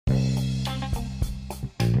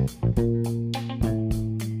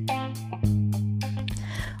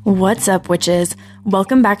What's up, witches?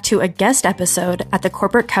 Welcome back to a guest episode at the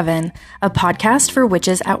Corporate Coven, a podcast for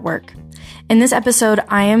witches at work. In this episode,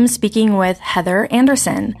 I am speaking with Heather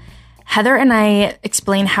Anderson. Heather and I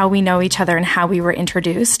explain how we know each other and how we were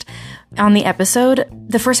introduced. On the episode,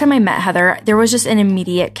 the first time I met Heather, there was just an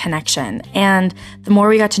immediate connection. And the more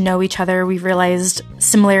we got to know each other, we realized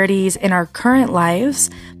similarities in our current lives,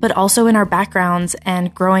 but also in our backgrounds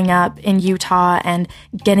and growing up in Utah and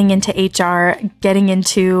getting into HR, getting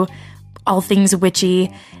into all things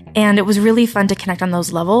witchy. And it was really fun to connect on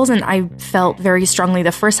those levels. And I felt very strongly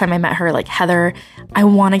the first time I met her, like, Heather, I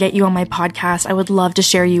want to get you on my podcast. I would love to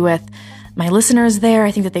share you with my listeners there.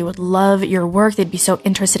 I think that they would love your work. They'd be so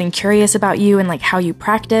interested and curious about you and like how you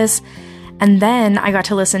practice. And then I got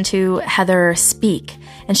to listen to Heather speak,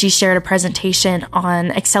 and she shared a presentation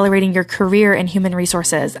on accelerating your career in human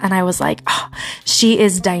resources. And I was like, oh, she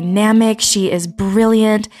is dynamic. She is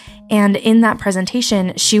brilliant. And in that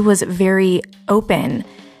presentation, she was very open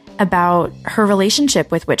about her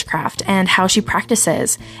relationship with witchcraft and how she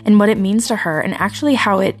practices and what it means to her and actually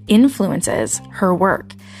how it influences her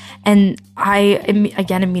work. And I,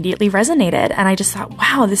 again, immediately resonated. And I just thought,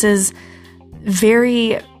 wow, this is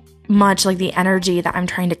very much like the energy that I'm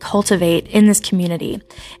trying to cultivate in this community.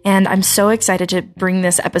 And I'm so excited to bring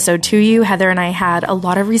this episode to you. Heather and I had a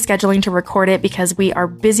lot of rescheduling to record it because we are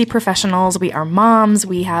busy professionals. We are moms.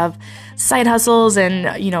 We have side hustles and,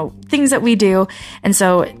 things that we do. And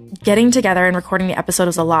so getting together and recording the episode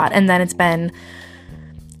was a lot. And then it's been,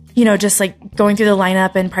 just like going through the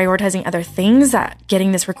lineup and prioritizing other things, that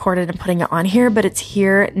getting this recorded and putting it on here, but it's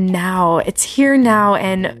here now. It's here now.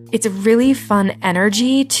 And it's a really fun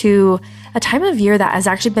energy to a time of year that has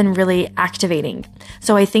actually been really activating.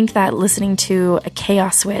 So I think that listening to a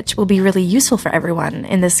chaos switch will be really useful for everyone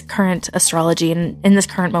in this current astrology and in this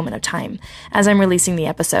current moment of time as I'm releasing the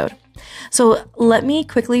episode. So let me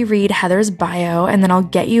quickly read Heather's bio and then I'll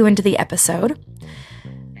get you into the episode.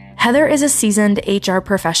 Heather is a seasoned HR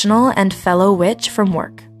professional and fellow witch from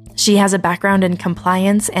work. She has a background in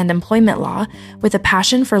compliance and employment law with a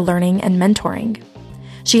passion for learning and mentoring.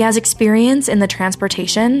 She has experience in the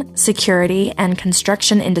transportation, security, and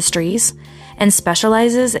construction industries and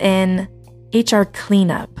specializes in HR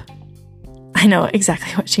cleanup. I know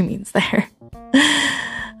exactly what she means there.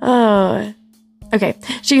 Oh. Okay,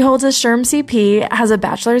 she holds a SHRM CP, has a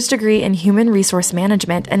bachelor's degree in human resource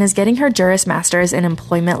management, and is getting her Juris Masters in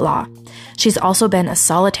employment law. She's also been a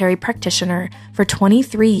solitary practitioner for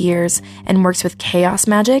 23 years and works with chaos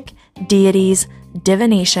magic, deities,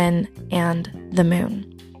 divination, and the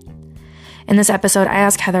moon. In this episode, I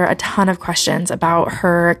ask Heather a ton of questions about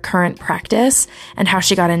her current practice and how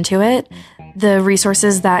she got into it, the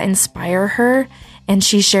resources that inspire her, and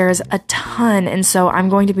she shares a ton. And so I'm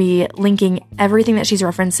going to be linking everything that she's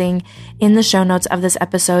referencing in the show notes of this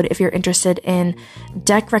episode. If you're interested in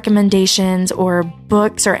deck recommendations or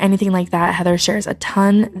books or anything like that, Heather shares a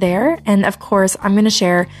ton there. And of course, I'm going to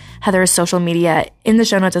share Heather's social media in the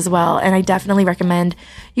show notes as well. And I definitely recommend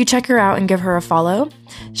you check her out and give her a follow.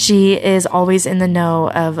 She is always in the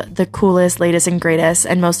know of the coolest, latest, and greatest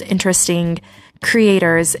and most interesting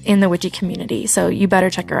creators in the witchy community. So you better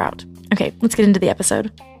check her out. Okay, let's get into the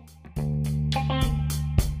episode.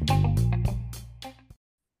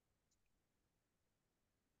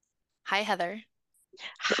 Hi, Heather.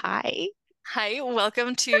 Hi. Hi,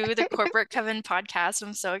 welcome to the Corporate Coven podcast.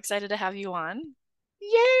 I'm so excited to have you on.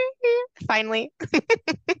 Yay! Finally.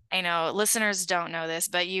 I know listeners don't know this,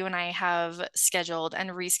 but you and I have scheduled and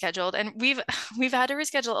rescheduled, and we've had to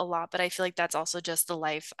reschedule a lot, but I feel like that's also just the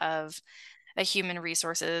life of a human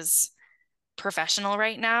resources professional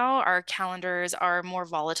right now. Our calendars are more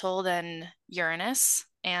volatile than Uranus,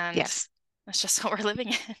 and Yes, that's just what we're living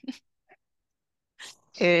in.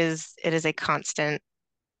 it is a constant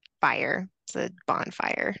fire. It's a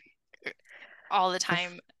bonfire All the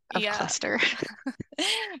time. of Yeah. cluster.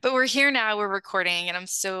 But we're here now, we're recording, and I'm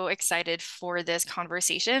so excited for this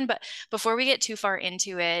conversation. But before we get too far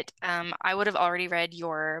into it, I would have already read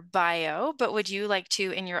your bio, but would you like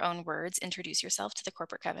to, in your own words, introduce yourself to the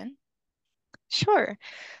Corporate Coven? Sure.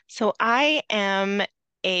 So I am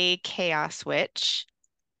a chaos witch.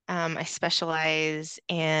 I specialize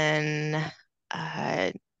in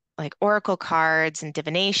like oracle cards and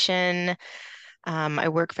divination. I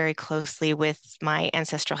work very closely with my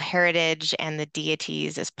ancestral heritage and the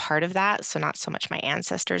deities as part of that. So not so much my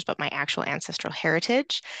ancestors, but my actual ancestral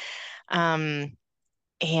heritage. And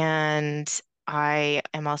I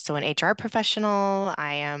am also an HR professional.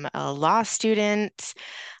 I am a law student,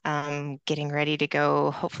 getting ready to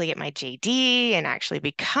go hopefully get my JD and actually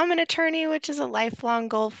become an attorney, which is a lifelong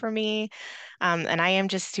goal for me. And I am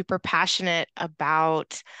just super passionate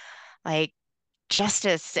about like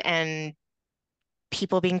justice and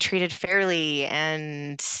people being treated fairly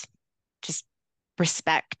and just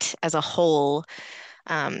respect as a whole,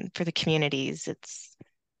 for the communities. It's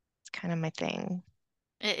kind of my thing.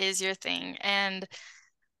 It is your thing. And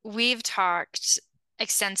we've talked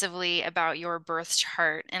extensively about your birth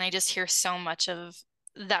chart, and I just hear so much of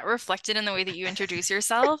that reflected in the way that you introduce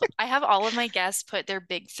yourself. I have all of my guests put their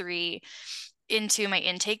big three into my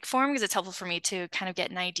intake form because it's helpful for me to kind of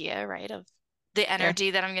get an idea, right, of the Yeah.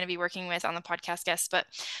 energy that I'm going to be working with on the podcast guests. But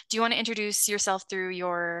do you want to introduce yourself through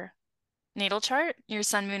your natal chart, your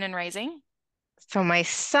sun, moon, and rising? So my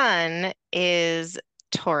son is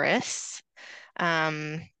Taurus,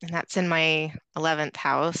 and that's in my 11th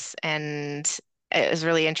house. And it was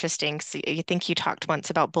really interesting. So you think you talked once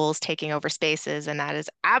about bulls taking over spaces, and that is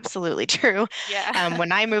absolutely true. Yeah.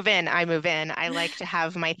 When I move in, I move in. I like to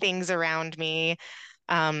have my things around me.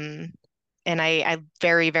 Um, and I'm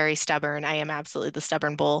very, very stubborn. I am absolutely the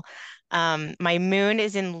stubborn bull. My moon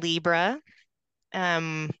is in Libra,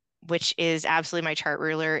 um, which is absolutely my chart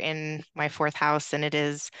ruler in my fourth house, and it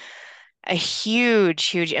is a huge,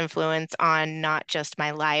 huge influence on not just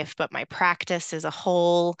my life, but my practice as a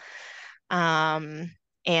whole. Um,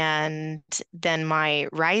 and then my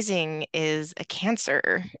rising is a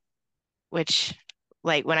Cancer, which,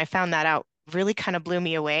 like, when I found that out, really kind of blew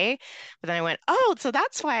me away. But then I went, oh, so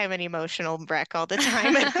that's why I'm an emotional wreck all the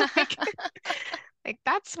time. And I'm like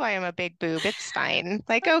that's why I'm a big boob. It's fine.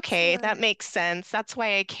 Like, okay, that Excellent. makes sense. That's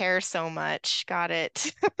why I care so much. Got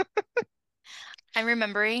it. I'm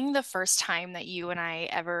remembering the first time that you and I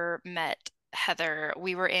ever met Heather.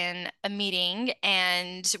 We were in a meeting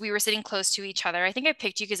and we were sitting close to each other. I think I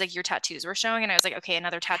picked you because like your tattoos were showing, and I was like, okay,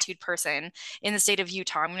 another tattooed person in the state of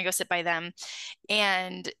Utah. I'm gonna go sit by them.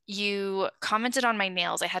 And you commented on my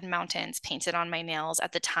nails. I had mountains painted on my nails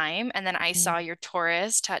at the time, and then I Mm. saw your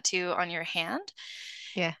Taurus tattoo on your hand.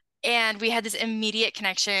 Yeah. And we had this immediate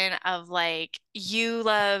connection of like, you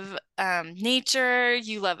love nature,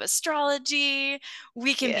 you love astrology,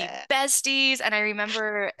 we can be Yeah. besties. And I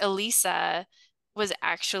remember Elisa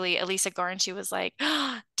Garn, she was like,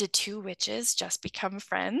 did two witches just become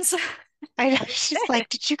friends? I know. She's like,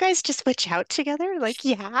 did you guys just switch out together? Like,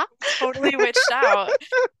 yeah. Totally witched out.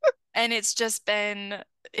 And it's just been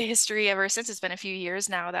history ever since. It's been a few years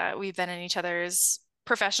now that we've been in each other's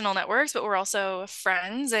professional networks, but we're also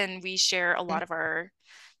friends and we share a lot of our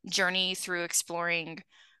journey through exploring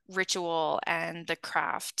ritual and the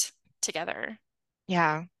craft together.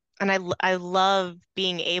 Yeah. And I love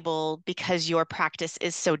being able, because your practice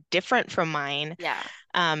is so different from mine, Yeah.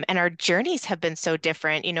 and our journeys have been so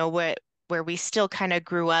different, where we still kind of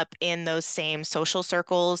grew up in those same social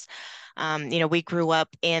circles. We grew up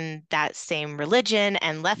in that same religion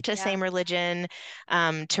and left the Yeah. same religion,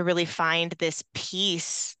 to really find this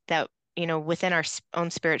peace that, within our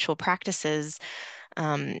own spiritual practices,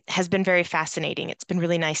 has been very fascinating. It's been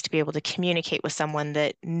really nice to be able to communicate with someone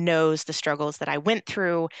that knows the struggles that I went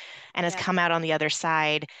through and has Yeah. come out on the other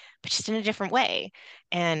side, but just in a different way.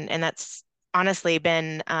 And that's honestly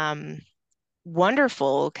been,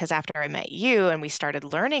 wonderful, because after I met you and we started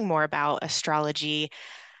learning more about astrology,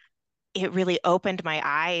 it really opened my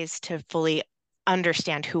eyes to fully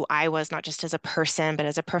understand who I was, not just as a person, but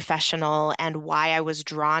as a professional, and why I was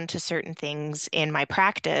drawn to certain things in my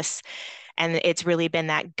practice. And it's really been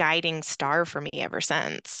that guiding star for me ever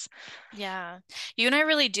since. Yeah. You and I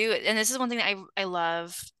really do. And this is one thing that I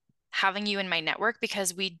love having you in my network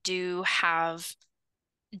because we do have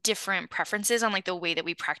different preferences on like the way that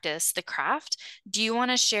we practice the craft. Do you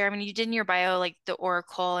want to share? I mean, you did in your bio like the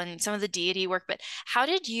oracle and some of the deity work, but how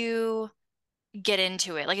did you get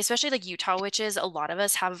into it? Like especially like Utah witches, a lot of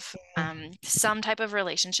us have some type of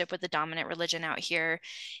relationship with the dominant religion out here,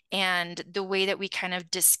 and the way that we kind of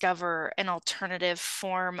discover an alternative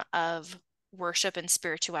form of worship and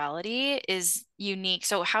spirituality is unique.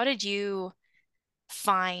 So how did you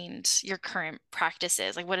find your current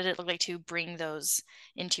practices? Like what did it look like to bring those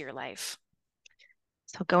into your life?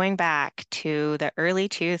 So going back to the early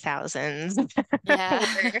 2000s, Yeah.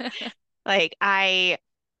 where like I,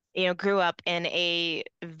 grew up in a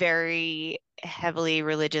very heavily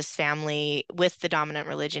religious family with the dominant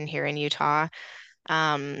religion here in Utah.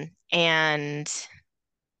 And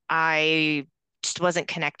I just wasn't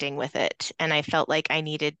connecting with it. And I felt like I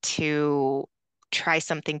needed to try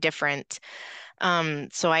something different.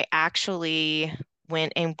 So I actually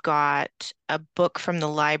went and got a book from the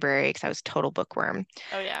library because I was a total bookworm.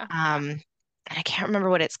 Oh yeah. And I can't remember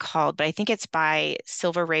what it's called, but I think it's by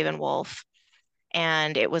Silver Raven Wolf.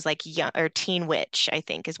 And it was like young or Teen Witch, I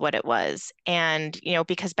think is what it was. And,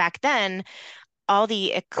 because back then, all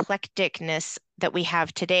the eclecticness that we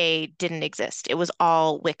have today didn't exist. It was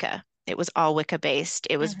all Wicca. It was all Wicca based.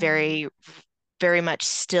 It was Hmm. very, very much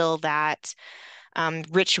still that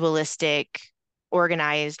ritualistic,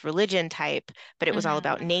 organized religion type, but it was all Hmm.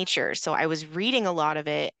 about nature. So I was reading a lot of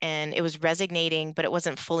it and it was resonating, but it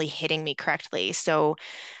wasn't fully hitting me correctly. So,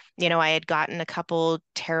 I had gotten a couple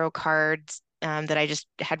tarot cards that I just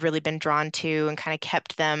had really been drawn to and kind of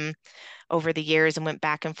kept them over the years and went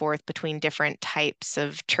back and forth between different types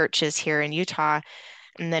of churches here in Utah.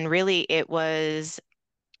 And then really it was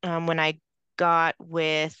when I got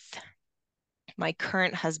with my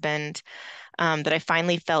current husband that I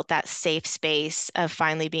finally felt that safe space of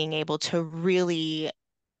finally being able to really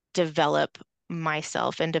develop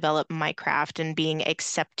myself and develop my craft and being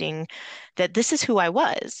accepting that this is who I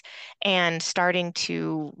was and starting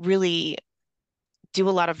to really do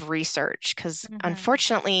a lot of research because Hmm.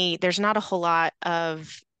 unfortunately there's not a whole lot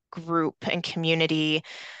of group and community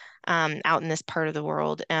out in this part of the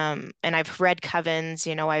world. And I've read covens,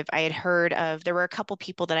 I had heard of, there were a couple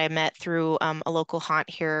people that I met through a local haunt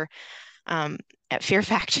here um, at Fear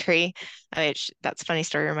Factory, which that's a funny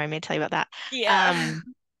story. Remind me to tell you about that. Yeah.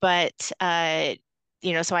 But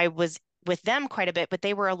so I was with them quite a bit, but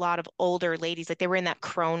they were a lot of older ladies. Like they were in that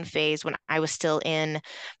crone phase when I was still in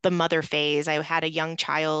the mother phase. I had a young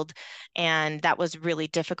child, and that was really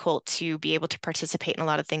difficult to be able to participate in a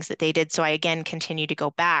lot of things that they did. So I again continued to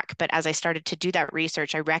go back. But as I started to do that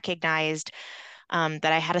research, I recognized that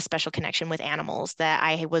I had a special connection with animals, that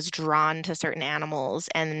I was drawn to certain animals,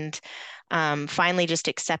 and finally just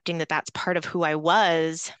accepting that that's part of who I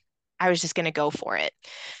was just going to go for it.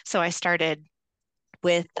 So I started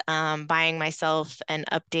with buying myself an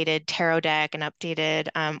updated tarot deck, an updated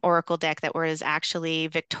oracle deck that was actually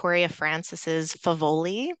Victoria Francis's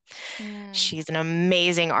Favoli. Mm. She's an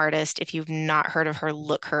amazing artist. If you've not heard of her,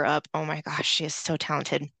 look her up. Oh my gosh, she is so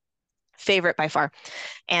talented. Favorite by far.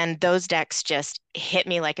 And those decks just hit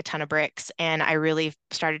me like a ton of bricks. And I really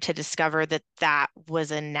started to discover that that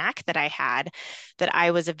was a knack that I had, that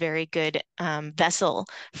I was a very good vessel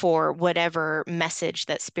for whatever message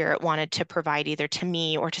that spirit wanted to provide either to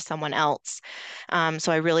me or to someone else.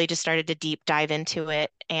 So I really just started to deep dive into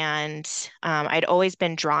it. And I'd always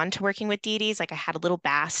been drawn to working with deities. Like I had a little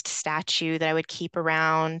Bast statue that I would keep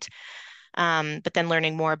around. But then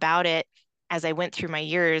learning more about it as I went through my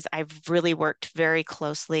years, I've really worked very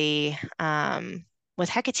closely with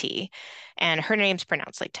Hecate, and her name's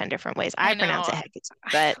pronounced like 10 different ways. I I pronounce it know. Hecate,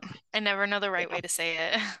 but I never know the you right way know, to say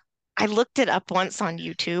it. I looked it up once on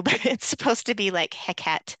YouTube. It's supposed to be like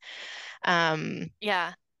Heket, um,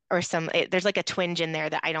 Yeah, or there's like a twinge in there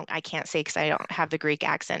that I can't say because I don't have the Greek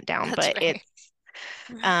accent down, that's but fair. it's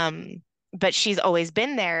Um, but she's always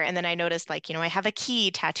been there. And then I noticed, like, I have a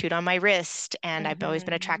key tattooed on my wrist, and I've always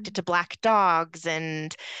been attracted Hmm. to black dogs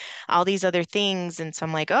and all these other things. And so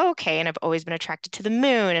I'm like, oh, okay. And I've always been attracted to the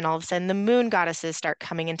moon. And all of a sudden, the moon goddesses start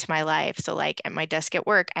coming into my life. So, like, at my desk at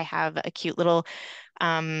work, I have a cute little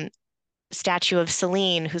um, statue of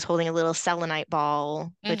Selene who's holding a little selenite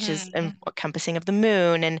ball, which is Hmm. encompassing of the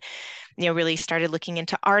moon. And really started looking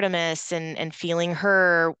into Artemis and feeling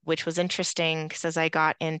her, which was interesting because as I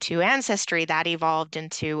got into ancestry, that evolved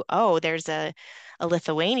into, oh, there's a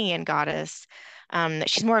Lithuanian goddess.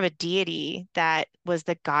 She's more of a deity that was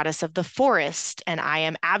the goddess of the forest. And I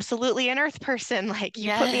am absolutely an earth person. Like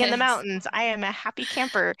you put me in the Yes. mountains, I am a happy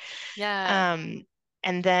camper. Yeah. Um,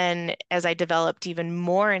 and then as I developed even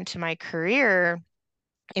more into my career,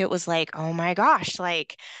 it was like, oh my gosh,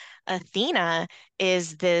 like Athena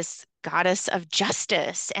is this goddess of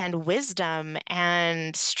justice and wisdom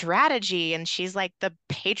and strategy. And she's like the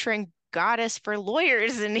patron goddess for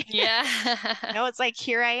lawyers. And Yeah. it's like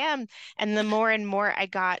here I am. And the more and more I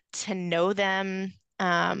got to know them,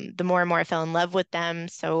 the more and more I fell in love with them.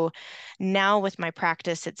 So now with my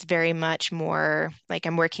practice, it's very much more like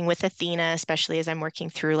I'm working with Athena, especially as I'm working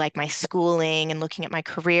through like my schooling and looking at my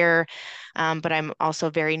career. But I'm also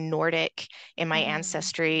very Nordic in my Hmm.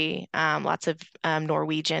 ancestry, lots of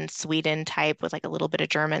Norwegian, Sweden type with like a little bit of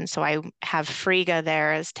German. So I have Frigga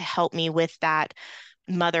there as to help me with that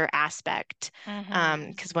mother aspect. Hmm.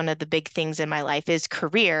 Because one of the big things in my life is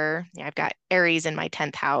career. I've got Aries in my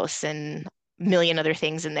 10th house and a million other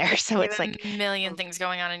things in there. So You it's have like, a million things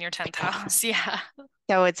going on in your 10th house. Yeah.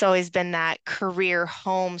 so it's always been that career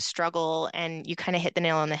home struggle. And you kind of hit the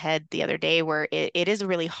nail on the head the other day where it is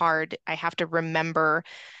really hard. I have to remember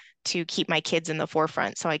to keep my kids in the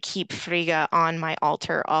forefront. So I keep Frigga on my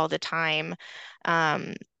altar all the time.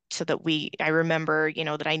 Um, so that I remember,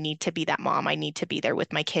 that I need to be that mom. I need to be there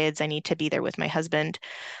with my kids. I need to be there with my husband.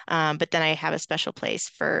 But then I have a special place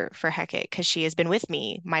for Hecate because she has been with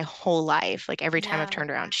me my whole life. Like every time I've Yeah.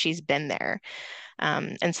 turned around, she's been there.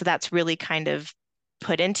 And so that's really kind of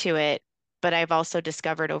put into it. But I've also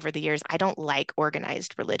discovered over the years, I don't like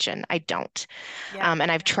organized religion. I don't. Yeah.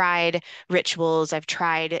 And I've tried rituals, I've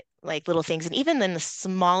tried like little things, and even in the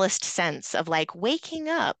smallest sense of like waking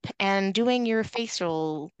up and doing your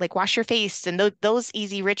facial, like wash your face and those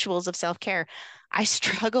easy rituals of self-care, I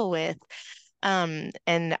struggle with. And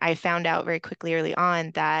I found out very quickly early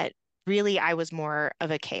on that really I was more of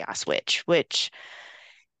a chaos witch, which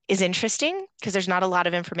is interesting because there's not a lot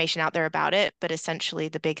of information out there about it, but essentially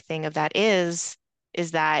the big thing of that is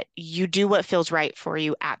that you do what feels right for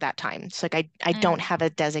you at that time. So like I don't Mm. have a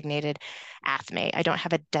designated athame. I don't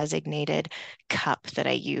have a designated cup that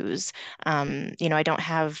I use. I don't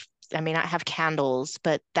have I may not have candles,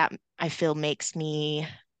 but that I feel makes me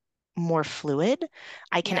more fluid.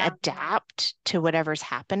 I can Yeah. adapt to whatever's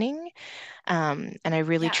happening. And I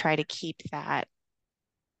really Yeah. try to keep that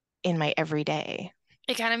in my everyday.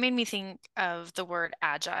 It kind of made me think of the word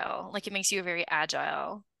agile. Like it makes you a very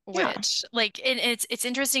agile Yeah. witch. Like and it's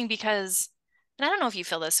interesting because, and I don't know if you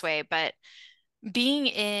feel this way, but being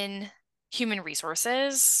in human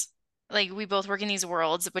resources, like we both work in these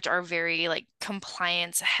worlds which are very like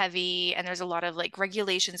compliance heavy, and there's a lot of like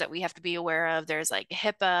regulations that we have to be aware of. There's like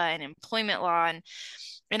HIPAA and employment law and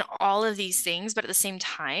all of these things, but at the same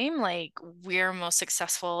time, like we're most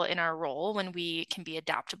successful in our role when we can be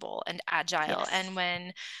adaptable and agile Yes. and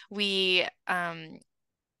when we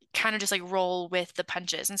kind of just like roll with the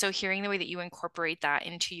punches. And so hearing the way that you incorporate that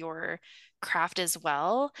into your craft as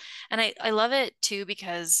well. And I love it too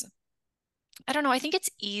because I don't know, I think it's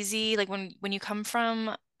easy like when you come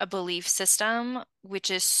from a belief system which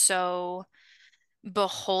is so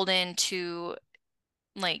beholden to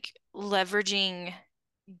like leveraging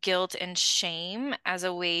guilt and shame as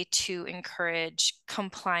a way to encourage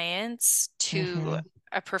compliance to Hmm.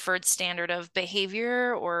 a preferred standard of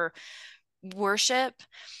behavior or worship,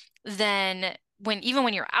 then even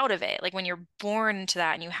when you're out of it, like when you're born into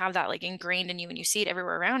that and you have that like ingrained in you and you see it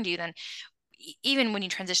everywhere around you, then even when you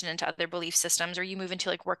transition into other belief systems or you move into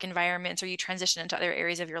like work environments or you transition into other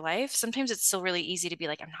areas of your life, sometimes it's still really easy to be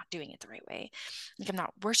like, I'm not doing it the right way. Like I'm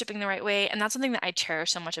not worshiping the right way. And that's something that I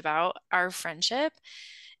cherish so much about our friendship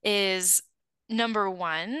is number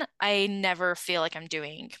one, I never feel like I'm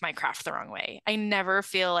doing my craft the wrong way. I never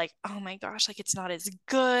feel like, oh my gosh, like it's not as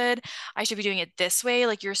good. I should be doing it this way.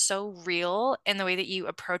 Like you're so real in the way that you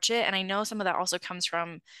approach it. And I know some of that also comes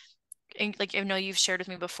from, and like I know you've shared with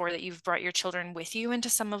me before that you've brought your children with you into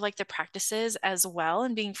some of like the practices as well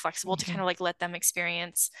and being flexible to kind Hmm. of like let them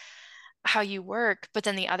experience how you work. But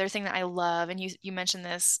then the other thing that I love, and you mentioned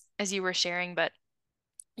this as you were sharing, but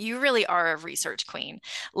you really are a research queen.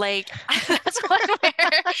 Like that's one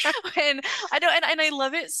where when I know, and I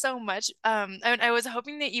love it so much. I was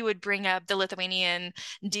hoping that you would bring up the Lithuanian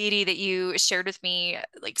deity that you shared with me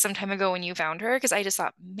like some time ago when you found her, because I just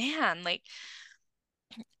thought, man, like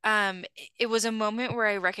it was a moment where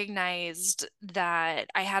I recognized that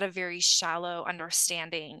I had a very shallow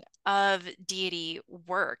understanding of deity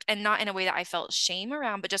work, and not in a way that I felt shame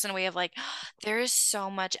around, but just in a way of like, there is so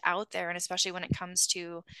much out there. And especially when it comes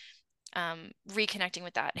to reconnecting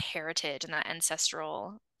with that heritage and that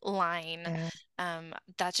ancestral line. Yeah.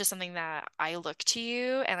 That's just something that I look to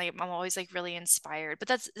you and I'm always like really inspired. But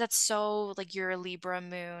that's so like you're a Libra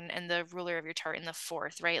moon and the ruler of your chart in the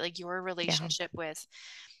fourth, right? Like your Yeah. relationship with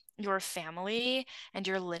your family and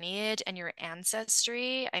your lineage and your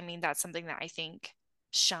ancestry. I mean, that's something that I think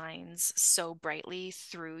shines so brightly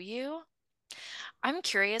through you. I'm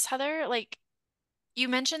curious, Heather, like you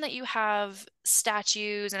mentioned that you have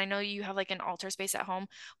statues, and I know you have like an altar space at home.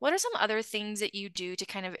 What are some other things that you do to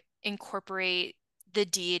kind of incorporate the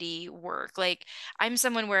deity work? Like, I'm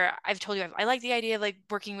someone where I've told you I like the idea of like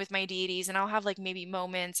working with my deities, and I'll have like maybe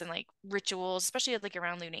moments and like rituals, especially like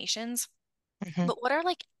around lunations. Hmm. But what are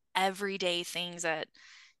like everyday things that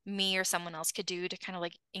me or someone else could do to kind of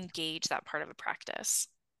like engage that part of a practice?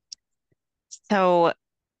 So,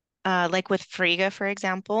 like with Frigga, for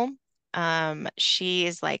example, she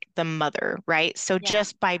is like the mother, right? So Yeah.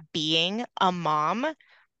 just by being a mom,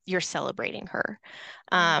 you're celebrating her.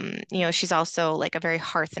 Mm, She's also like a very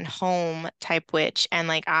hearth and home type witch. And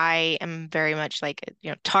like I am very much like,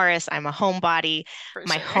 Taurus, I'm a homebody. for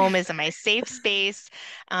My sure. home is my safe space.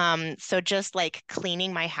 So just like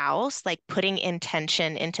cleaning my house, like putting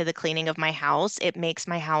intention into the cleaning of my house, it makes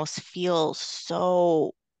my house feel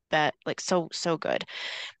so that like so good.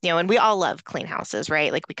 And we all love clean houses,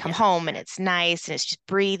 right? Like we come Yeah. home and it's nice and it's just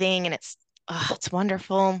breathing and it's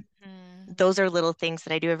wonderful. Mm. Those are little things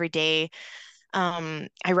that I do every day.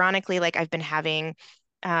 Ironically, like I've been having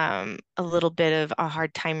a little bit of a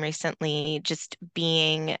hard time recently just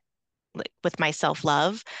being like with my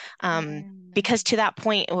self-love. Mm. Because to that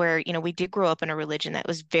point where, we did grow up in a religion that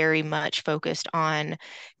was very much focused on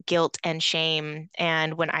guilt and shame.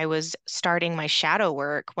 And when I was starting my shadow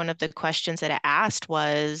work, one of the questions that I asked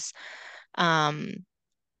was, um,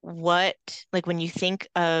 what, like when you think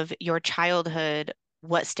of your childhood,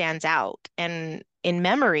 what stands out? And in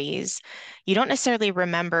memories, you don't necessarily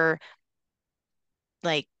remember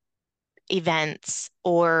like events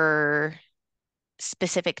or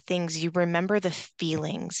specific things. You remember the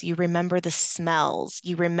feelings, you remember the smells,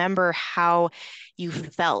 you remember how you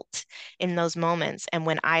felt in those moments. And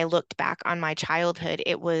when I looked back on my childhood,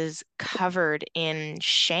 it was covered in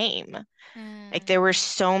shame. Like there were Mm.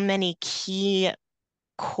 so many key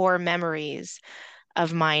core memories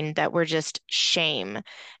of mine that were just shame.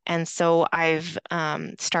 And so I've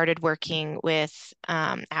started working with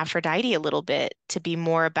Aphrodite a little bit to be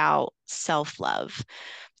more about self-love.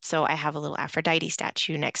 So I have a little Aphrodite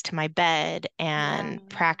statue next to my bed Yeah. and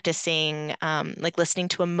practicing, like listening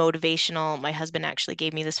to a motivational. My husband actually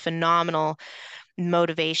gave me this phenomenal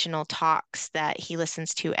motivational talks that he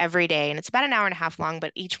listens to every day. And it's about an hour and a half long,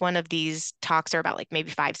 but each one of these talks are about like maybe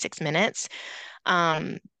 5, 6 minutes.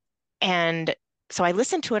 Um, and so I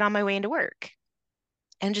listened to it on my way into work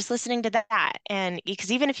and just listening to that. And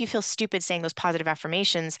because even if you feel stupid saying those positive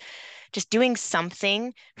affirmations, just doing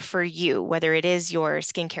something for you, whether it is your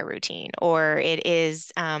skincare routine or it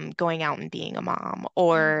is going out and being a mom,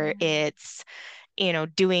 or Mm. it's,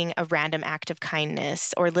 doing a random act of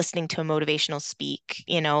kindness or listening to a motivational speak,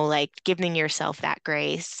 like giving yourself that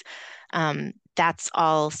grace. That's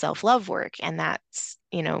all self-love work. And that's,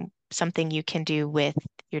 something you can do with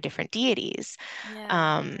your different deities.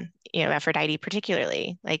 Yeah. Aphrodite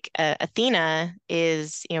particularly. Like Athena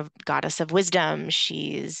is, goddess of wisdom.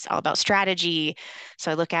 She's all about strategy. So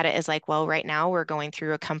I look at it as like, well, right now we're going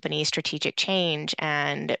through a company strategic change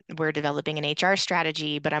and we're developing an HR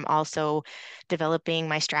strategy, but I'm also developing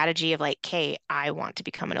my strategy of like, okay, I want to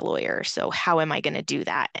become a lawyer. So how am I going to do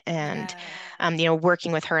that? And, Yeah.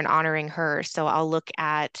 working with her and honoring her. So I'll look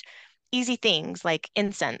at easy things like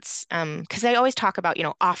incense. Because I always talk about,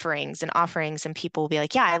 offerings, and people will be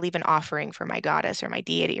like, yeah, I leave an offering for my goddess or my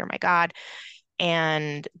deity or my god.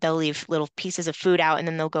 And they'll leave little pieces of food out and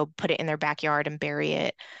then they'll go put it in their backyard and bury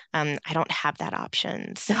it. I don't have that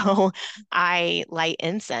option. So I light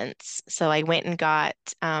incense. So I went and got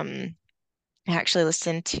I actually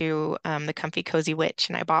listened to the Comfy Cozy Witch,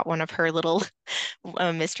 and I bought one of her little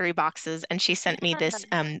mystery boxes, and she sent me this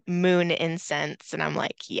moon incense, and I'm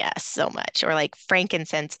like, yes, so much. Or like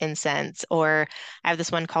frankincense incense, or I have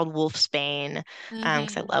this one called Wolfsbane,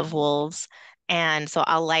 because I Hmm. love wolves. And so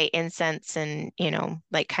I'll light incense and,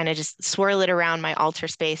 like kind of just swirl it around my altar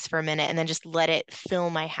space for a minute and then just let it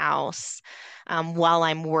fill my house while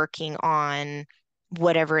I'm working on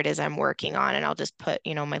whatever it is I'm working on. And I'll just put,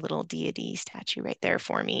 my little deity statue right there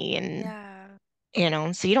for me. And,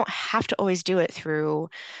 Yeah. so you don't have to always do it through,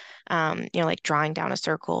 like drawing down a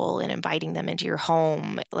circle and inviting them into your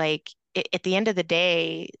home. Like at the end of the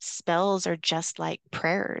day, spells are just like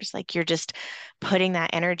prayers. Like you're just putting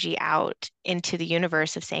that energy out into the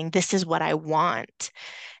universe of saying, this is what I want.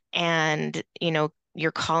 And,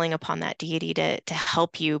 you're calling upon that deity to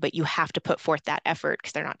help you, but you have to put forth that effort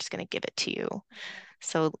because they're not just going to give it to you.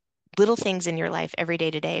 So little things in your life every day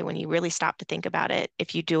to day, when you really stop to think about it,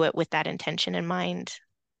 if you do it with that intention in mind,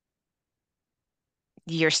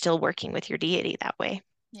 you're still working with your deity that way.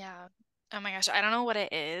 Yeah. Oh my gosh, I don't know what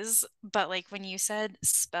it is, but like when you said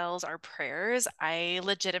spells are prayers, I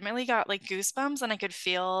legitimately got like goosebumps and I could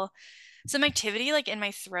feel some activity like in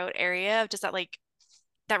my throat area of just that like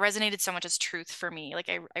that resonated so much as truth for me. Like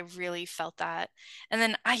I really felt that. And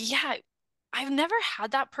then yeah, I've never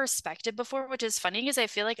had that perspective before, which is funny because I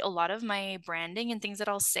feel like a lot of my branding and things that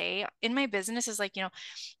I'll say in my business is like,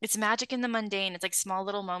 it's magic in the mundane. It's like small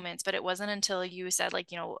little moments, but it wasn't until you said like,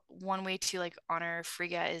 one way to like honor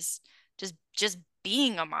Frigga is just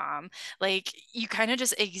being a mom. Like you kind of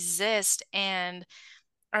just exist and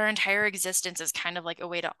our entire existence is kind of like a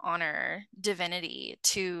way to honor divinity,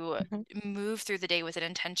 to Mhm. move through the day with an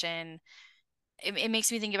intention. It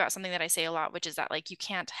makes me think about something that I say a lot, which is that like you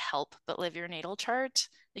can't help but live your natal chart.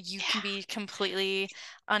 Like you can Yeah. be completely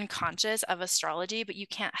unconscious of astrology, but you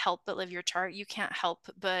can't help but live your chart. You can't help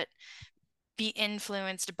but be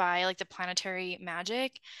influenced by like the planetary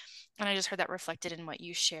magic. And I just heard that reflected in what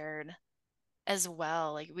you shared. as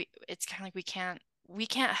well. Like it's kind of like we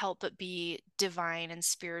can't help but be divine and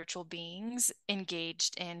spiritual beings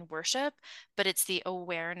engaged in worship, but it's the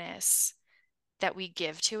awareness that we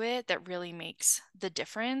give to it that really makes the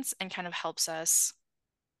difference and kind of helps us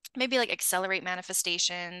maybe like accelerate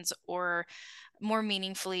manifestations or more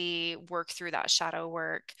meaningfully work through that shadow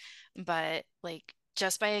work. But like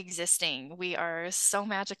just by existing, we are so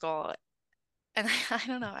magical. And I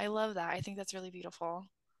don't know, I love that. I think that's really beautiful.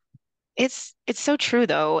 It's so true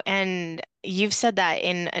though, and you've said that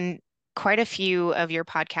in quite a few of your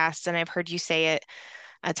podcasts, and I've heard you say it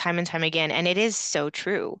time and time again, and it is so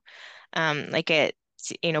true. Like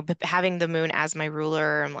having the moon as my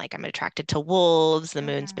ruler, I'm attracted to wolves. The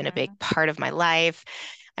moon's been a big Mhm. part of my life.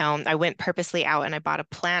 I went purposely out and I bought a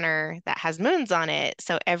planner that has moons on it.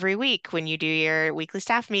 So every week when you do your weekly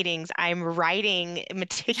staff meetings, I'm writing Yeah.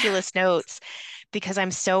 meticulous notes because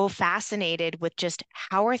I'm so fascinated with just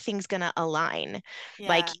how are things going to align.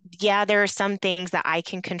 Like, Yeah. yeah, there are some things that I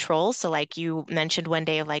can control. So, like you mentioned one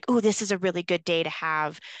day of like, oh, this is a really good day to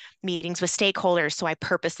have meetings with stakeholders. So I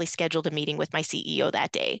purposely scheduled a meeting with my CEO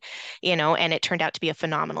that day, and it turned out to be a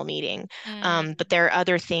phenomenal meeting. But Mm. there are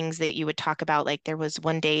other things that you would talk about. Like there was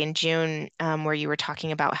one day in June where you were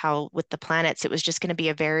talking about how with the planets, it was just going to be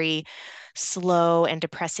a very slow and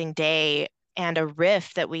depressing day. And a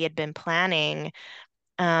riff that we had been planning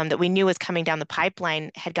that we knew was coming down the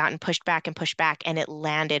pipeline had gotten pushed back, and it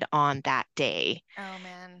landed on that day. Oh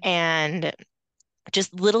man. And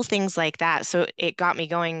just little things like that. So it got me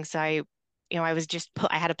going. So I was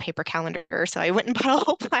I had a paper calendar. So I went and bought a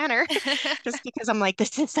whole planner just because I'm like,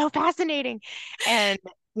 this is so fascinating. And,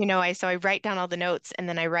 so I write down all the notes and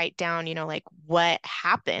then I write down, like what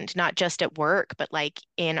happened, not just at work, but like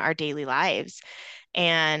in our daily lives.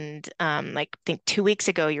 And like I think 2 weeks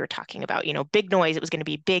ago you were talking about, big noise. It was going to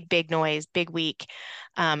be big, big noise, big week.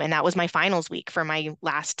 And that was my finals week for my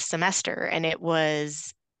last semester. And it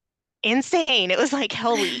was insane. It was like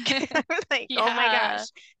hell week. I was like, oh my Yeah. gosh.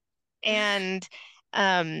 And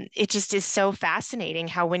it just is so fascinating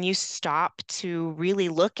how when you stop to really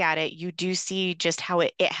look at it, you do see just how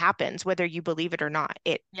it happens, whether you believe it or not.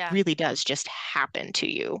 It Yeah. really does just happen to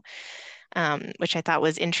you, which I thought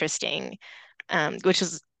was interesting. Which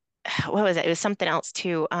was, what was it? It was something else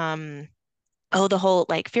too. Oh, the whole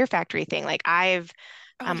like Fear Factory thing. Like Oh I've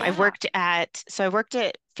yeah. I worked at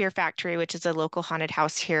Fear Factory, which is a local haunted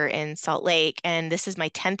house here in Salt Lake, and this is my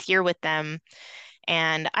 10th year with them,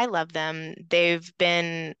 and I love them. They've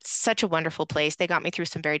been such a wonderful place. They got me through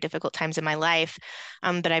some very difficult times in my life,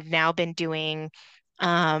 but I've now been doing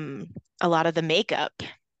um, a lot of the makeup,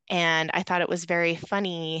 and I thought it was very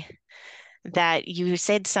funny that you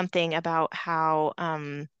said something about how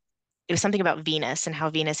it was something about Venus and how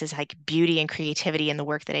Venus is like beauty and creativity in the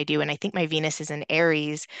work that I do. And I think my Venus is in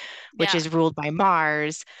Aries, which Yeah. is ruled by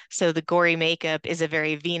Mars. So the gory makeup is a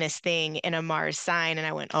very Venus thing in a Mars sign. And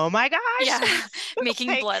I went, oh my gosh, Yeah. Making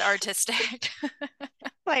like, blood artistic.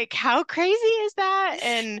 like how crazy is that?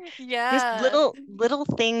 And just Yeah. little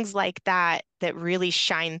things like that that really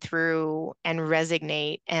shine through and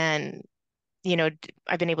resonate. And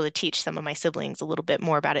I've been able to teach some of my siblings a little bit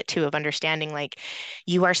more about it too, of understanding like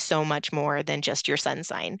you are so much more than just your sun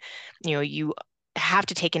sign. You have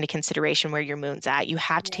to take into consideration where your moon's at. You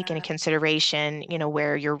have to take into Yeah. consideration,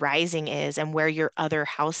 where your rising is and where your other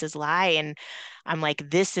houses lie. And I'm like,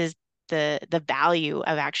 this is the value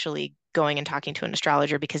of actually going and talking to an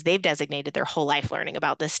astrologer because they've designated their whole life learning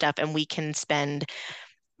about this stuff, and we can spend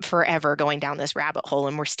forever going down this rabbit hole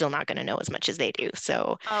and we're still not going to know as much as they do.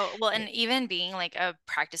 So Oh, well, and even being like a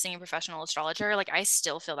practicing professional astrologer, like I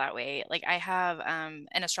still feel that way. Like I have an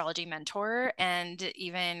astrology mentor, and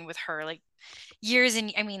even with her, like years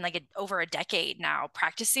and I mean like over a decade now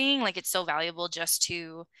practicing, like it's so valuable just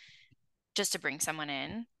to bring someone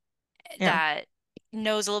in yeah. that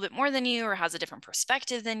knows a little bit more than you or has a different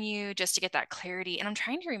perspective than you, just to get that clarity. And I'm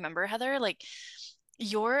trying to remember, Heather, like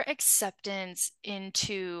your acceptance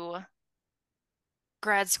into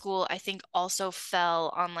grad school, I think also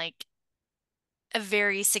fell on like a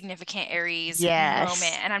very significant Aries moment.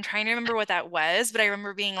 Yes. And I'm trying to remember what that was, but I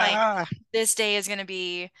remember being like, Ah, this day is going to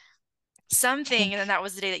be I something. And then think that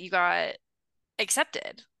was the day that you got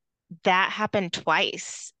accepted. that happened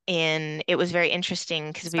twice. It was very interesting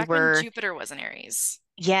because It's we back when were, Jupiter was in Aries.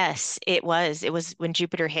 yes, it was. It was when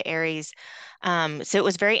Jupiter hit Aries. So it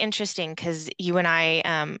was very interesting because you and I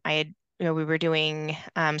had, we were doing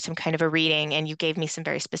some kind of a reading and you gave me some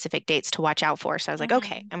very specific dates to watch out for. So I was like,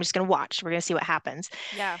 okay, Hmm. I'm just going to watch. We're going to see what happens.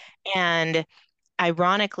 Yeah. And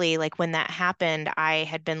ironically, like when that happened, I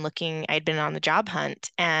had been on the job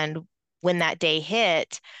hunt. And when that day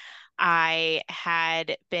hit, I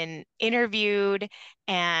had been interviewed,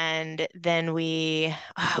 and then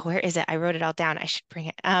where is it? I wrote it all down. I should bring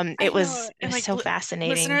it. I know. It And was like so fascinating.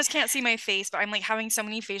 listeners can't see my face, but I'm like having so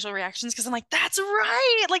many facial reactions because I'm like, that's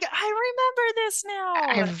right. Like I remember this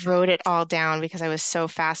I now. wrote it all down because I was so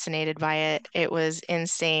fascinated by it. It was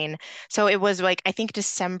insane. So it was like, I think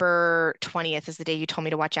December 20th is the day you told me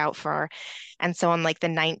to watch out for. And so on like the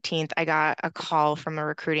 19th, I got a call from a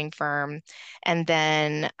recruiting firm. And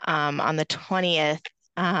then on the 20th,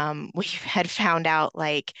 we had found out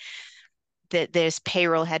like that this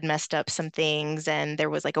payroll had messed up some things and there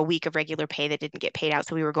was like a week of regular pay that didn't get paid out.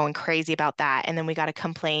 So we were going crazy about that. And then we got a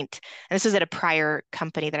complaint, and this was at a prior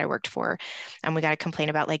company that I worked for. And we got a complaint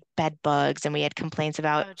about like bed bugs, and we had complaints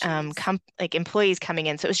about Oh, geez. like employees coming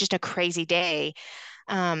in. So it was just a crazy day.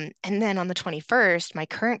 And then on the 21st, my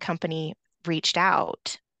current company reached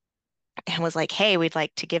out and was like, hey, we'd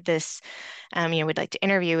like to give this, we'd like to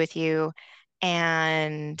interview with you.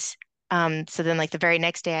 And so then like the very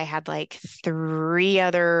next day I had like three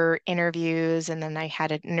other interviews, and then I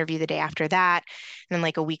had an interview the day after that. And then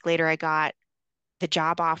like a week later I got the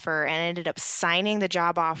job offer and ended up signing the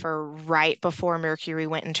job offer right before Mercury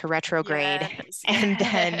went into retrograde. Yes, And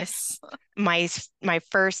then yes. my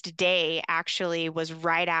first day actually was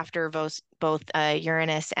right after both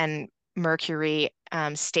Uranus and Mercury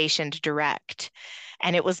stationed direct,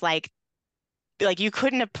 and it was like you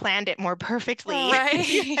couldn't have planned it more perfectly if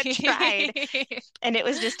you had tried. Right. And it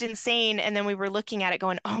was just insane. And then we were looking at it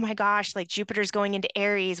going, oh my gosh, like Jupiter's going into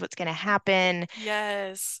Aries, what's going to happen?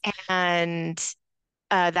 Yes. And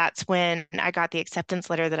that's when I got the acceptance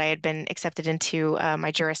letter that I had been accepted into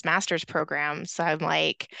my Juris Master's program. So I'm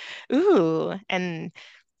like, ooh. And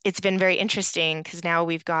it's been very interesting because now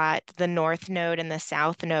we've got the North Node and the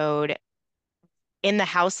South Node in the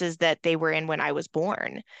houses that they were in when I was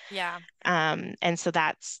born. Yeah. And so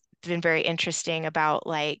that's been very interesting about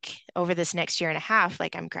like over this next year and a half,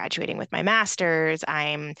 like I'm graduating with my master's,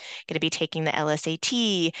 I'm going to be taking the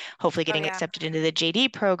LSAT, hopefully Oh, getting yeah. accepted into the JD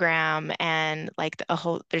program, and like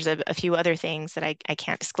there's a few other things that I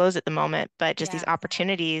can't disclose at the moment, but just these Yeah.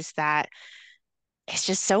 opportunities that it's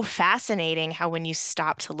just so fascinating how when you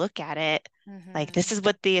stop to look at it, like Hmm. this is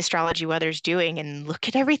what the astrology weather's doing, and look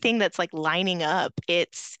at everything that's like lining up.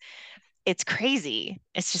 It's crazy.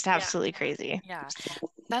 It's just Yeah. absolutely crazy. Yeah.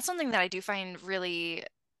 That's something that I do find really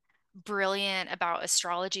brilliant about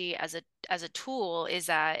astrology as a tool is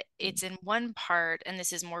that it's in one part, and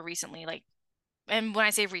this is more recently, like, and when I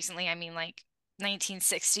say recently, I mean like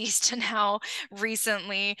 1960s to now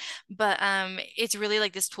recently, but it's really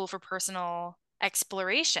like this tool for personal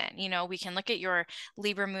exploration. You know, we can look at your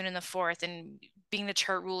Libra moon in the fourth and being the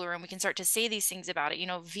chart ruler, and we can start to say these things about it. You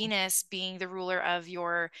know, Venus being the ruler of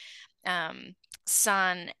your um,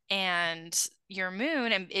 sun and your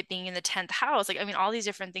moon and it being in the 10th house. Like, I mean, all these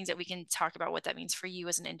different things that we can talk about what that means for you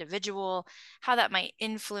as an individual, how that might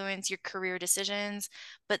influence your career decisions.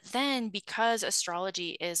 But then, because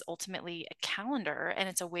astrology is ultimately a calendar and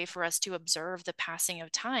it's a way for us to observe the passing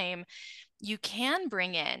of time, you can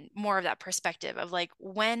bring in more of that perspective of like,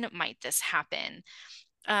 when might this happen?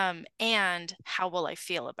 And how will I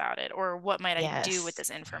feel about it? Or what might I do with Yes. this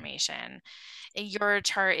information? Your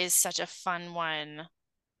chart is such a fun one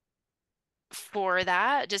for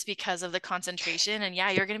that, just because of the concentration. And yeah,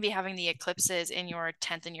 you're going to be having the eclipses in your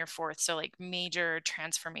 10th and your fourth. So, like, major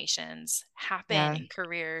transformations happen Yeah. in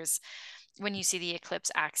careers when you see the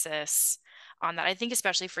eclipse axis on that. I think,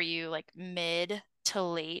 especially for you, like mid to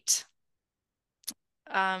late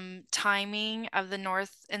timing of the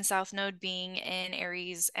North and South node being in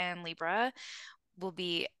Aries and Libra will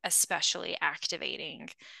be especially activating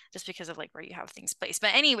just because of like where you have things placed.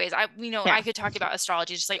 But anyways, Yeah. I could talk about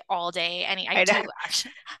astrology just like all day. I I know. do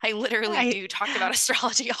actually, I literally I do talk about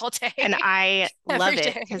astrology all and day, I love every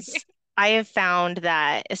it day. because I have found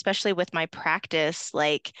that, especially with my practice,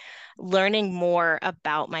 like learning more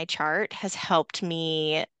about my chart has helped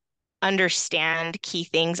me understand key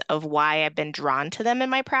things of why I've been drawn to them in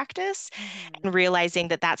my practice, Hmm. and realizing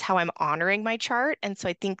that that's how I'm honoring my chart. And so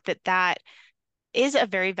I think that that is a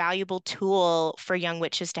very valuable tool for young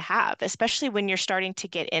witches to have, especially when you're starting to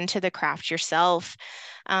get into the craft yourself.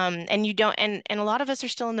 And you don't, and a lot of us are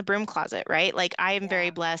still in the broom closet, right? Like I am very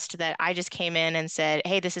Yeah. blessed that I just came in and said,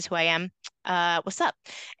 "Hey, this is who I am. What's up?"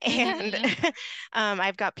 And Hmm.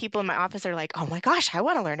 I've got people in my office that are like, "Oh my gosh, I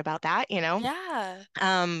want to learn about that," you know? Yeah.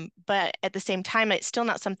 But at the same time, it's still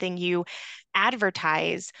not something you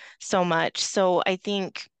advertise so much. So I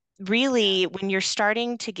think Yeah. really when you're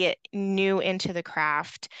starting to get new into the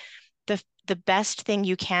craft, the best thing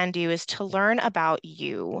you can do is to learn about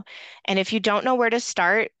you. And if you don't know where to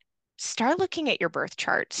start, start looking at your birth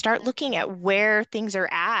chart, start looking at Mhm. where things are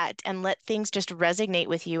at, and let things just resonate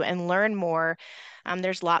with you and learn more.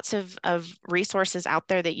 There's lots of resources out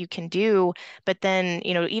there that you can do, but then,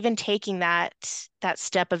 even taking that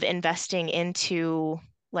step of investing into,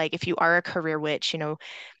 like, if you are a career witch,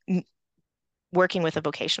 working with a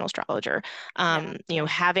vocational astrologer, Yeah.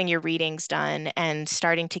 having your readings done and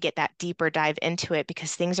starting to get that deeper dive into it,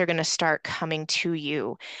 because things are going to start coming to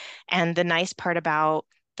you. And the nice part about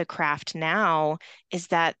the craft now is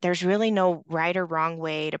that there's really no right or wrong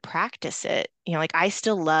way to practice it. Like, I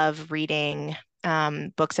still love reading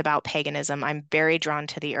books about paganism. I'm very drawn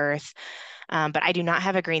to the earth, but I do not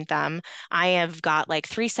have a green thumb. I have got like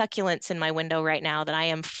three succulents in my window right now that I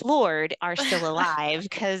am floored are still alive,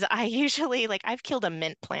 because I usually, like, I've killed a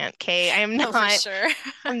mint plant. Okay, I am Oh, for not sure.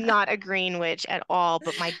 I'm not a green witch at all,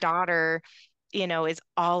 but my daughter, is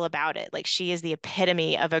all about it. Like, she is the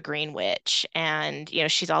epitome of a green witch, and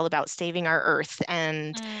she's all about saving our earth.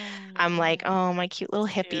 And I'm like, Mm, oh, my cute little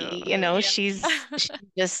cute. hippie. Yeah.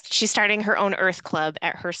 She's starting her own earth club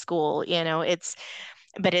at her school.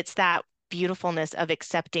 But it's that beautifulness of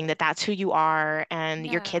accepting that that's who you are, and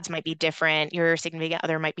your Yeah. kids might be different, your significant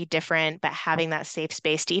other might be different, but having that safe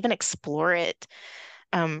space to even explore it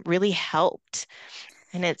really helped.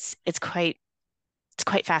 And it's quite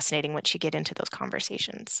fascinating once you get into those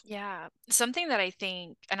conversations. Yeah. Something that I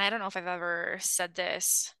think, and I don't know if I've ever said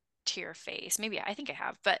this to your face, maybe I think I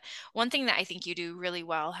have, but one thing that I think you do really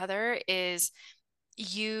well, Heather, is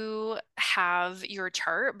you have your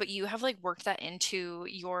chart, but you have like worked that into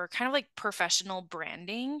your kind of like professional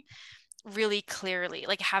branding really clearly.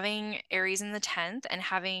 Like having Aries in the 10th and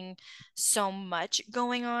having so much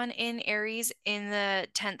going on in Aries in the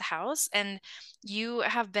 10th house. And you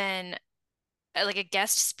have been like a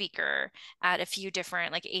guest speaker at a few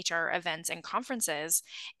different like HR events and conferences.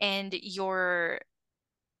 And your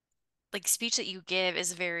like speech that you give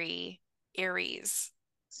is very Aries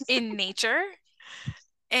in nature.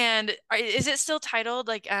 And is it still titled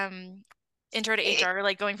like Intro to It, HR,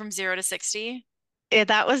 like going from 0 to 60?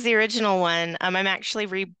 that was the original one. I'm actually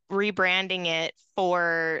rebranding it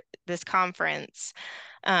for this conference.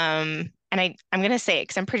 And I'm going to say it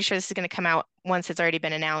because I'm pretty sure this is going to come out once it's already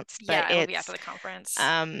been announced, but Yeah, it'll be after the conference.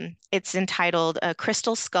 it's entitled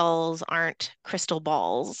Crystal Skulls Aren't Crystal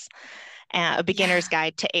Balls, a beginner's Yeah.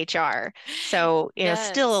 guide to HR. So,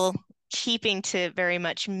 still Yes. keeping to very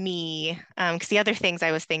much me, because the other things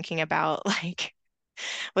I was thinking about, like,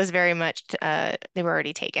 was very much they were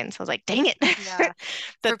already taken. So I was like, dang it. Yeah.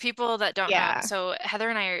 But For people that don't know, yeah, so Heather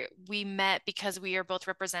and I, we met because we are both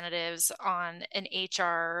representatives on an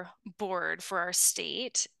HR board for our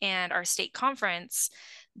state, and our state conference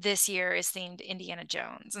this year is themed Indiana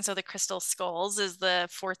Jones. And so the Crystal Skulls is the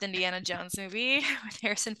fourth Indiana Jones movie with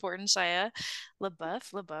Harrison Ford and Shia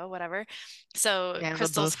LaBeouf, whatever. So yeah,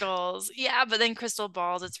 Crystal LaBeouf. Skulls, yeah, but then Crystal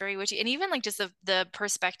Balls, it's very witchy. And even like just the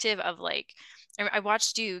perspective of like I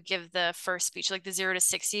watched you give the first speech, like the 0 to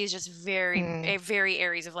 60 is just Mm, very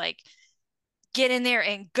Aries of like, get in there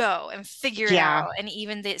and go and figure it yeah, out. And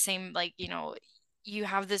even the same, like, you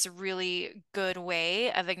have this really good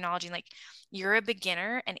way of acknowledging like you're a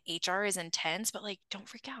beginner and HR is intense, but like, don't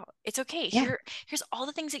freak out. It's okay. yeah, Here's all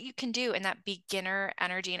the things that you can do in that beginner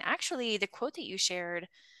energy. And actually, the quote that you shared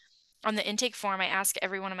on the intake form, I ask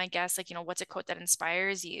every one of my guests, like, what's a quote that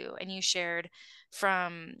inspires you? And you shared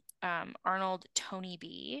from Arnold Tony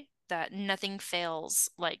B that nothing fails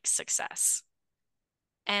like success.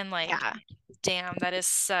 And like, yeah. damn, that is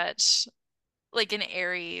such like an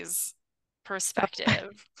Aries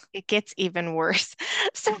perspective. It gets even worse.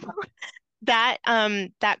 So that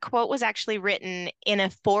quote was actually written in a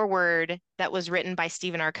foreword that was written by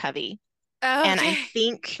Stephen R. Covey. And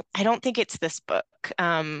Okay. I don't think it's this book.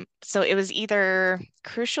 So it was either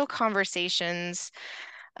Crucial Conversations,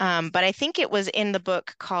 but I think it was in the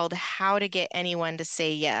book called How to Get Anyone to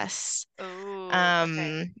Say Yes. Oh,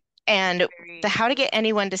 okay. Um, and the Very How to Get Covey.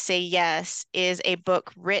 Anyone to Say Yes is a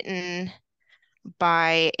book written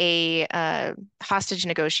by a hostage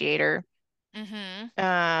negotiator. Mm-hmm.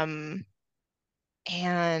 Um,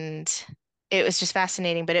 and it was just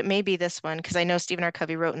fascinating, but it may be this one because I know Stephen R.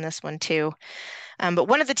 Covey wrote in this one too. But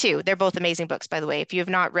one of the two, they're both amazing books, by the way. If you have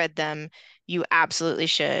not read them, you absolutely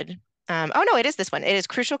should. Oh no, it is this one. It is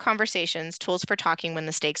Crucial Conversations: Tools for Talking When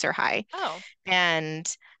the Stakes Are High. Oh,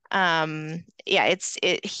 And yeah,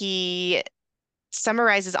 he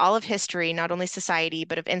summarizes all of history, not only society,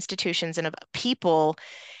 but of institutions and of people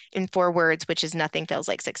in four words, which is nothing feels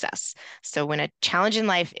like success. So when a challenge in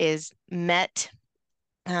life is met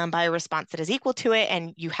by a response that is equal to it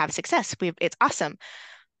and you have success, it's awesome.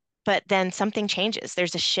 but then something changes.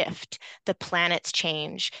 There's a shift. The planets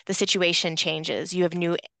change. The situation changes. You have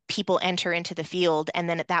new people enter into the field. And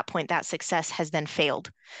then at that point, that success has then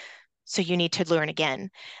failed. So you need to learn again.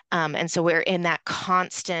 And so we're in that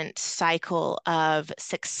constant cycle of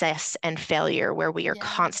success and failure where we are Yeah.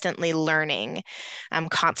 constantly learning,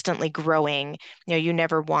 constantly growing. You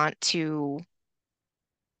never want to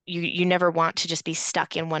you never want to just be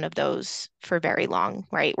stuck in one of those for very long,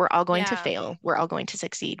 right? We're all going to Yeah. fail. We're all going to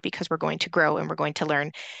succeed because we're going to grow and we're going to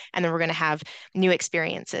learn, and then we're going to have new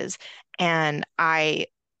experiences. And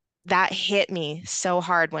that hit me so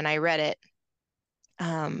hard when I read it.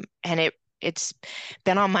 And it's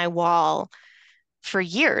been on my wall for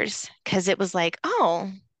years because it was like,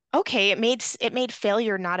 oh, okay, it made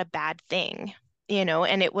failure not a bad thing,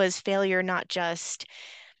 and it was failure not just,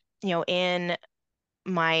 in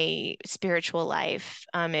my spiritual life,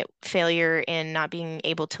 failure in not being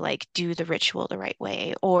able to like do the ritual the right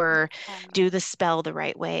way or Yeah. do the spell the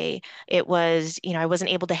right way. It was, I wasn't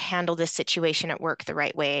able to handle this situation at work the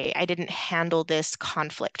right way. I didn't handle this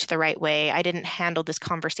conflict the right way. I didn't handle this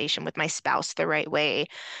conversation with my spouse the right way.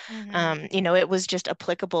 Hmm. It was just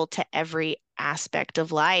applicable to every aspect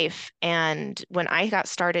of life. And when I got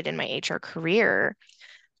started in my HR career,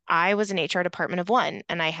 I was an HR department of one,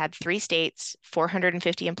 and I had 3 states,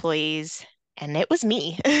 450 employees, and it was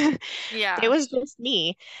me. It Yeah. was just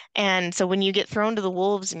me. And so when you get thrown to the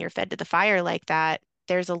wolves and you're fed to the fire like that,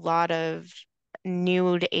 there's a lot of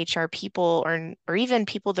new to HR people or even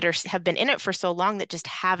people that have been in it for so long that just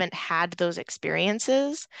haven't had those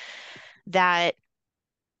experiences that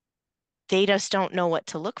they just don't know what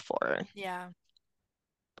to look for. Yeah.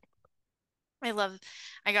 I love,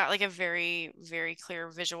 I got like a very, very clear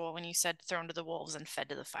visual when you said thrown to the wolves and fed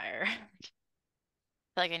to the fire. I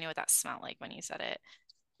feel like I knew what that smelled like when you said it.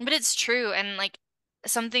 But it's true. And like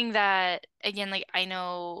something that, again, like I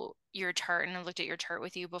know your chart and I looked at your chart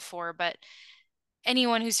with you before, but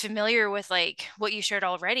anyone who's familiar with like what you shared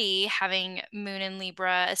already, having Moon in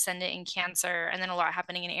Libra, Ascendant in Cancer, and then a lot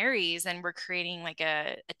happening in Aries, and we're creating like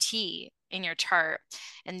a T in your chart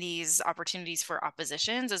and these opportunities for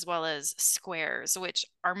oppositions as well as squares, which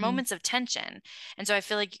are Mm. moments of tension. And so I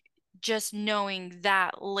feel like just knowing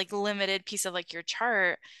that like limited piece of like your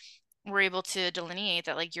chart, we're able to delineate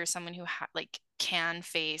that like you're someone who like can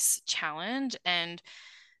face challenge, and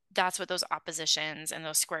that's what those oppositions and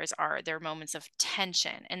those squares are. They're moments of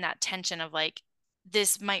tension, and that tension of like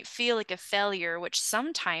this might feel like a failure, which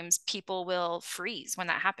sometimes people will freeze when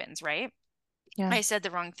that happens, right? Yeah. I said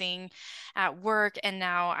the wrong thing at work and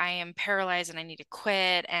now I am paralyzed and I need to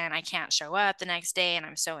quit and I can't show up the next day and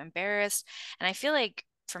I'm so embarrassed. And I feel like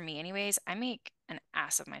for me anyways, I make an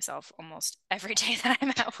ass of myself almost every day that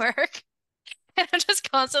I'm at work. And I'm just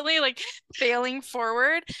constantly like failing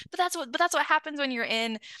forward. But that's what happens when you're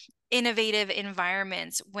in innovative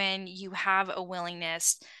environments, when you have a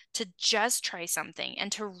willingness to just try something and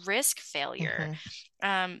to risk failure.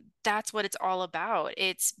 Hmm. That's what it's all about.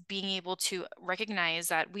 It's being able to recognize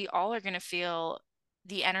that we all are going to feel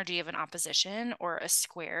the energy of an opposition or a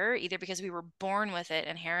square, either because we were born with it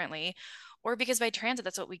inherently or because by transit,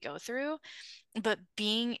 that's what we go through. But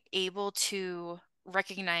being able to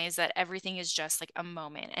recognize that everything is just like a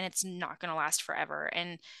moment and it's not going to last forever,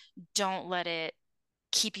 and don't let it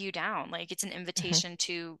keep you down. Like it's an Hmm. invitation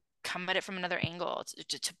to come at it from another angle,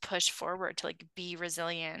 to push forward, to like be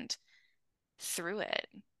resilient through it.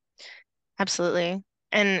 Absolutely.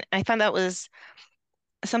 And I thought that was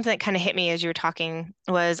something that kind of hit me as you were talking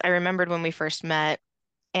was I remembered when we first met,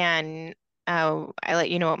 and I let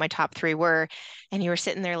you know what my top three were, and you were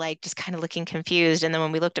sitting there like just kind of looking confused. And then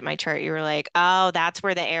when we looked at my chart, you were like, "Oh, that's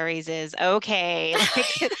where the Aries is." Okay,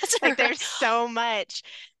 That's like right. there's so much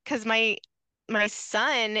because my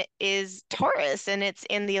son is Taurus and it's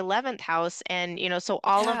in the 11th house, and so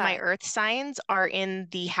all of my Yeah. Earth signs are in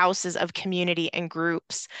the houses of community and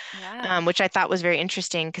groups, Yeah. which I thought was very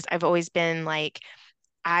interesting because I've always been like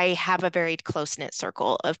I have a very close-knit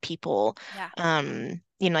circle of people. Yeah.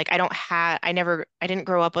 Like I didn't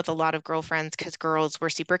grow up with a lot of girlfriends because girls were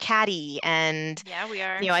super catty and, Yeah, we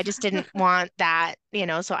are. I just didn't want that,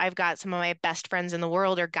 so I've got some of my best friends in the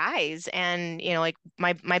world are guys, and, like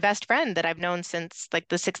my best friend that I've known since like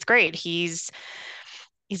the 6th grade, he's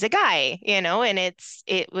a guy, and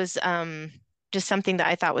it was just something that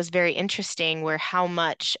I thought was very interesting where how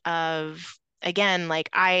much of again, like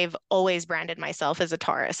I've always branded myself as a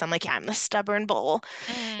Taurus. I'm like, yeah, I'm the stubborn bull,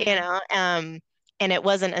 you Mm, know. And it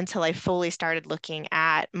wasn't until I fully started looking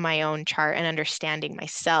at my own chart and understanding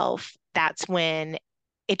myself, that's when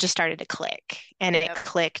it just started to click. And it yep.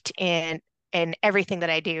 clicked in in everything that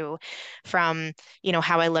I do, from,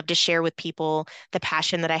 how I love to share with people, the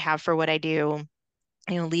passion that I have for what I do,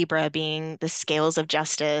 Libra being the scales of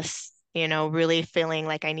justice, really feeling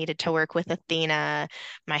like I needed to work with Athena.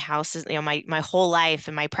 My house is, my whole life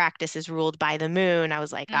and my practice is ruled by the moon. I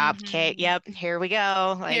was like, ah, okay, Hmm. yep, here we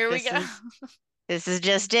go. Like Here we go. this is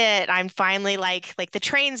just it. I'm finally like the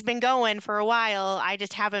train's been going for a while. I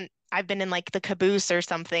just haven't I've been in like the caboose or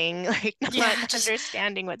something, like not Yeah, just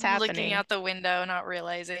understanding what's looking happening. out the window, not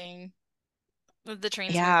realizing the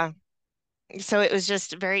train's Yeah. moving. So it was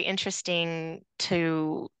just very interesting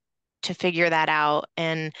to figure that out.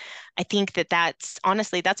 And I think that that's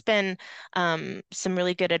honestly, that's been some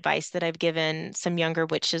really good advice that I've given some younger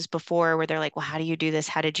witches before, where they're like, well, how do you do this?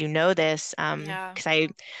 How did you know this? Yeah. Because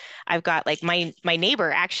I've got like my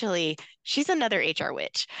neighbor actually, she's another HR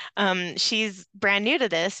witch. She's brand new to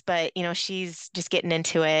this, but she's just getting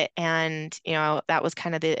into it. And that was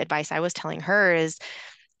kind of the advice I was telling her is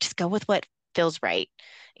just go with what feels right,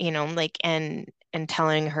 like and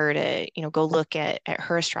telling her to, go look at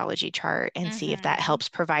her astrology chart and see if that Hmm. helps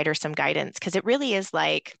provide her some guidance. Because it really is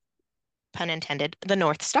like, pun intended, the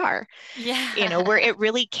North Star, where Yeah. it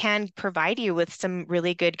really can provide you with some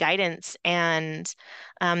really good guidance. And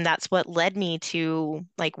that's what led me to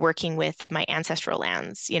like working with my ancestral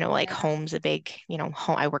lands, like Yeah. home's a big,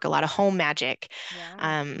 home, I work a lot of home magic. Yeah.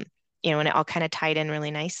 Um, and it all kind of tied in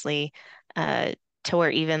really nicely. Uh, to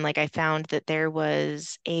where even like I found that there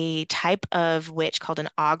was a type of witch called an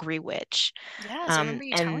augury witch. Yes, I remember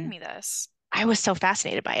you telling And me this. I was so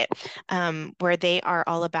fascinated by it, where they are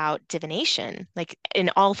all about divination, like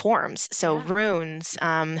in all forms. So Yeah. runes,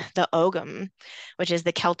 the Ogham, which is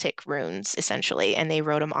the Celtic runes essentially, and they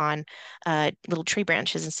wrote them on little tree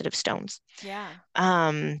branches instead of stones. Yeah.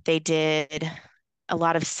 They did a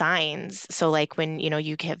lot of signs. So like when,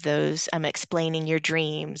 you give those explaining your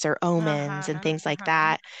dreams or omens and Uh-huh. things like Uh-huh.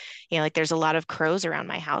 that, like there's a lot of crows around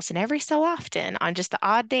my house. And every so often, on just the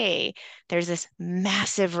odd day, there's this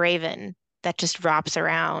massive raven that just drops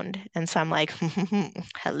around. And so I'm like,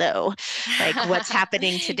 hello, like what's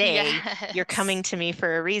happening today? You're Yes. coming to me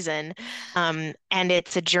for a reason. And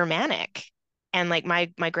it's a Germanic. And like my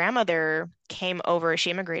grandmother came over, she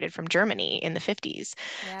immigrated from Germany in the 50s.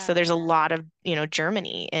 So Yeah. there's a lot of,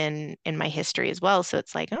 Germany in my history as well. So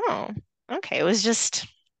it's like, oh, okay. It's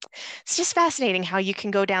just fascinating how you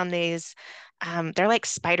can go down these they're like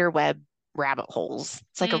spider web rabbit holes.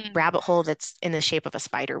 It's like a Mm. rabbit hole that's in the shape of a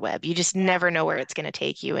spider web. You just Yeah. never know where it's going to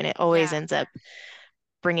take you, and it always Yeah. ends up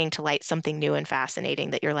bringing to light something new and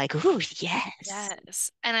fascinating that you're like, ooh, yes.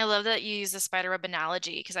 Yes. And I love that you use the spider web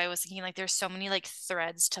analogy because I was thinking like there's so many like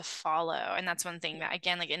threads to follow. And that's one thing that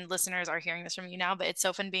again, like and listeners are hearing this from you now, but it's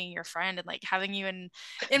so fun being your friend and like having you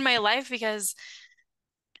in my life because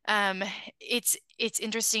um it's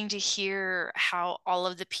interesting to hear how all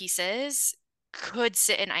of the pieces could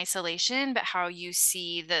sit in isolation, but how you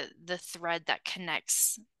see the thread that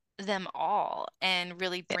connects them all and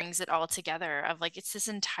really Yeah. brings it all together of like it's this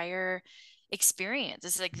entire experience.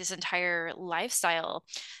 It's like this entire lifestyle.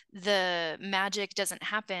 The magic doesn't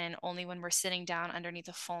happen only when we're sitting down underneath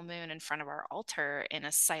a full moon in front of our altar in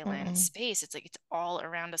a silent Mm-mm. space. It's like it's all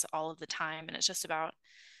around us all of the time. And it's just about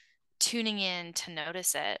tuning in to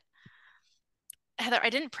notice it. Heather, I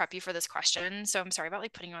didn't prep you for this question, so I'm sorry about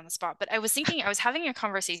like putting you on the spot, but I was thinking I was having a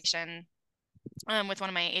conversation with one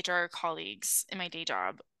of my HR colleagues in my day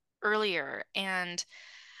job earlier, and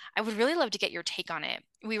I would really love to get your take on it.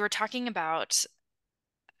 We were talking about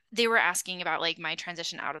they were asking about like my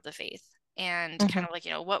transition out of the faith and kind Mhm. of like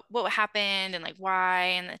what happened and like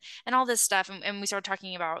why and all this stuff and we started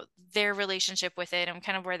talking about their relationship with it and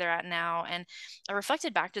kind of where they're at now and I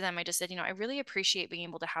reflected back to them. I just said, I really appreciate being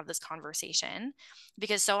able to have this conversation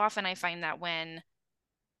because so often I find that when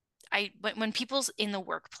people's in the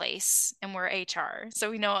workplace and we're HR, so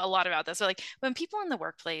we know a lot about this. So like when people in the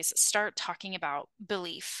workplace start talking about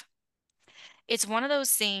belief, it's one of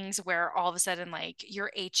those things where all of a sudden like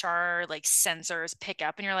your HR like sensors pick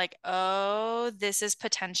up and you're like, "Oh, this is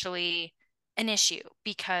potentially an issue,"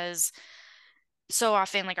 because so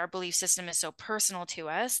often like our belief system is so personal to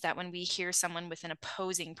us that when we hear someone with an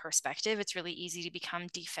opposing perspective, it's really easy to become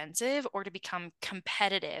defensive or to become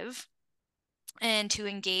competitive and to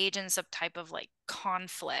engage in some type of like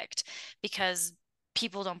conflict because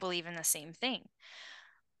people don't believe in the same thing.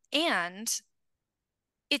 And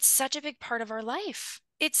it's such a big part of our life.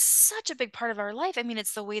 It's such a big part of our life. I mean,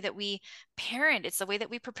 it's the way that we parent, it's the way that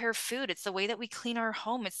we prepare food, it's the way that we clean our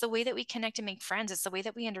home, it's the way that we connect and make friends, it's the way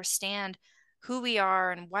that we understand who we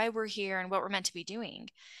are and why we're here and what we're meant to be doing.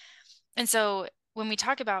 And so when we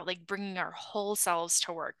talk about like bringing our whole selves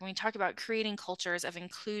to work, when we talk about creating cultures of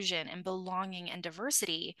inclusion and belonging and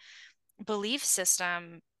diversity, belief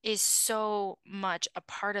system is so much a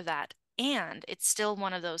part of that. And it's still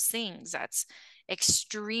one of those things that's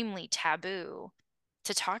extremely taboo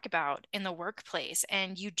to talk about in the workplace.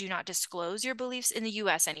 And you do not disclose your beliefs in the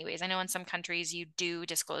US, anyways. I know in some countries you do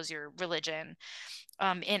disclose your religion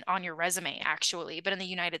in on your resume, actually, but in the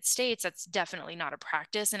United States, that's definitely not a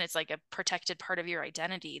practice, and it's like a protected part of your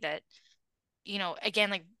identity that again,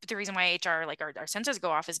 like the reason why HR, like our sensors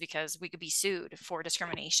go off is because we could be sued for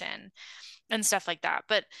discrimination and stuff like that.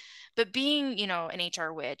 But being, an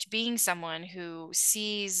HR witch, being someone who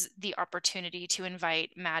sees the opportunity to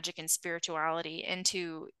invite magic and spirituality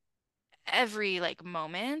into every like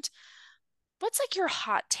moment, what's like your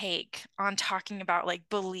hot take on talking about like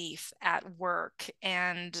belief at work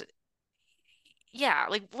and yeah,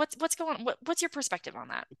 like what's going on? What's your perspective on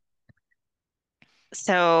that?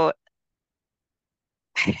 So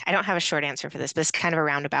I don't have a short answer for this, but it's kind of a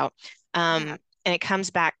roundabout. Yeah. And it comes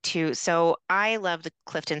back to, so I love the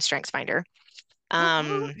Clifton StrengthsFinder. Woo,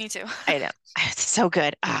 woo, Um, me too. I know it's so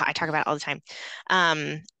good. I talk about it all the time.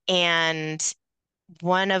 And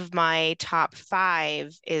one of my top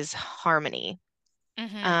five is harmony.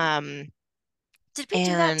 Hmm. Um, Did we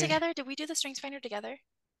do that and together? Did we do the Strengths Finder together?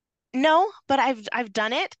 no, but I've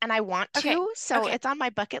done it and I want Okay. to. So Okay. it's on my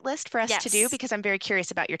bucket list for us to do Yes. because I'm very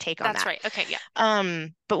curious about your take on That's that. right. Okay. Yeah.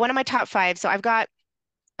 But one of my top five, so I've got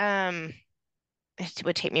um it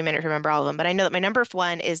would take me a minute to remember all of them, but I know that my number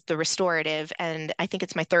one is the restorative, and I think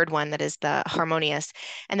it's my third one that is the harmonious.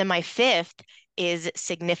 And then my fifth is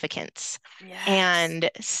significance. Yes. And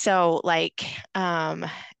so like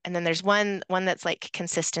and then there's one that's like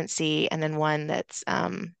consistency and then one that's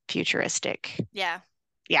futuristic. Yeah.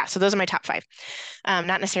 Yeah, so those are my top five.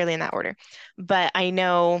 Not necessarily in that order. But I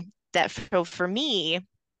know that for me,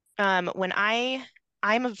 when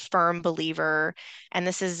I'm a firm believer, and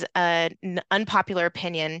this is an unpopular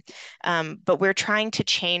opinion, but we're trying to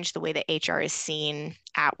change the way that HR is seen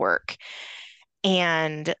at work.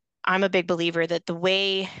 And I'm a big believer that the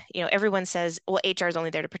way, everyone says, well, HR is only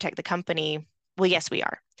there to protect the company. Well, yes, we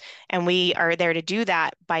are. And we are there to do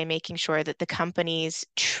that by making sure that the companies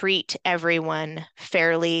treat everyone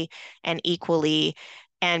fairly and equally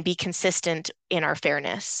and be consistent in our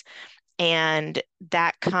fairness. And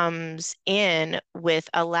that comes in with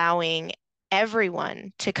allowing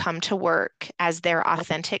everyone to come to work as their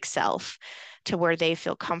authentic self, to where they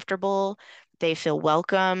feel comfortable, they feel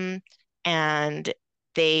welcome, and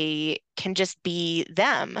they can just be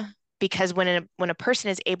them. Because when a person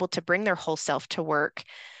is able to bring their whole self to work,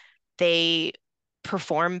 they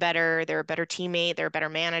perform better, they're a better teammate, they're a better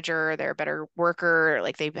manager, they're a better worker,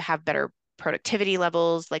 like they have better productivity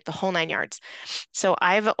levels, like the whole nine yards. So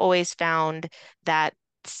I've always found that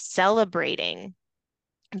celebrating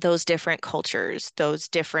those different cultures, those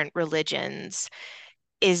different religions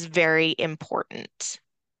is very important.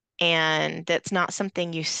 And that's not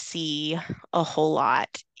something you see a whole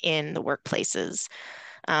lot in the workplaces.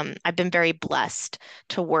 I've been very blessed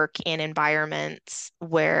to work in environments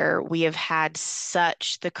where we have had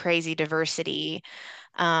such the crazy diversity.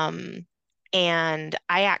 Um, and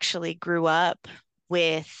I actually grew up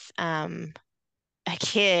with a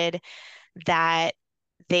kid that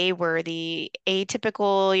they were the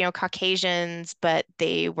atypical, Caucasians, but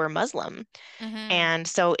they were Muslim. Hmm. And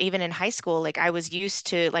so even in high school, like I was used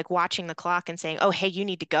to like watching the clock and saying, "Oh, hey, you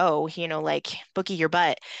need to go," like boogie your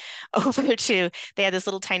butt over to they had this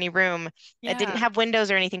little tiny room that didn't Yeah. have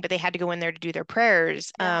windows or anything, but they had to go in there to do their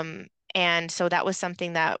prayers. Yeah. And so that was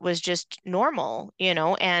something that was just normal,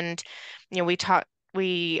 and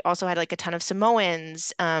we also had like a ton of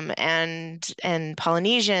Samoans and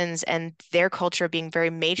Polynesians and their culture being very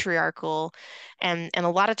matriarchal and a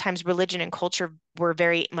lot of times religion and culture were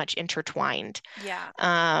very much intertwined. Yeah.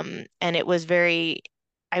 And I was very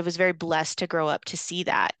blessed to grow up to see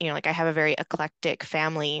that. Like I have a very eclectic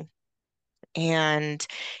family. And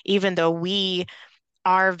even though we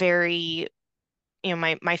are very,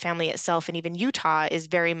 my family itself and even Utah is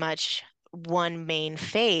very much one main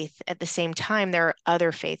faith, at the same time, there are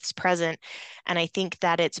other faiths present. And I think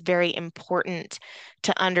that it's very important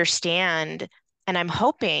to understand. And I'm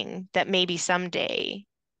hoping that maybe someday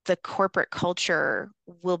the corporate culture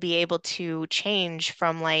will be able to change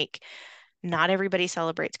from like, not everybody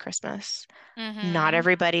celebrates Christmas. Not Hmm.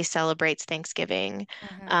 everybody celebrates Thanksgiving.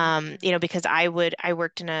 Hmm. Because I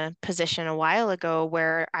worked in a position a while ago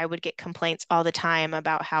where I would get complaints all the time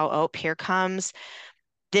about how, oh, here comes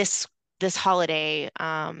this this holiday.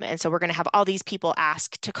 And so we're going to have all these people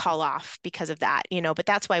ask to call off because of that, but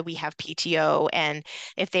that's why we have PTO. And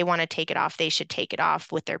if they want to take it off, they should take it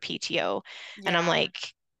off with their PTO. And I'm Yeah.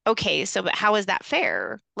 like, okay, so but how is that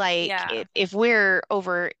fair? Like Yeah. if we're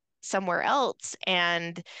over somewhere else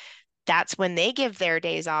and that's when they give their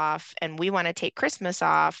days off and we want to take Christmas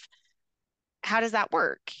off, how does that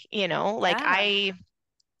work? Like Yeah.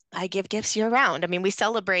 I give gifts year round. I mean, we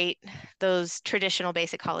celebrate those traditional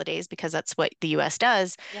basic holidays because that's what the US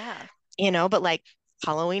does, Yeah. but like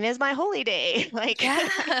Halloween is my holy day. Like,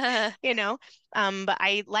 Yeah. you know, but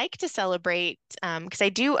I like to celebrate because I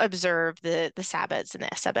do observe the Sabbats and the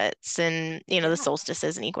Sabbats and the Yeah.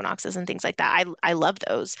 solstices and equinoxes and things like that. I love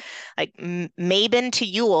those. Like Mabon to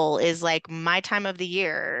Yule is like my time of the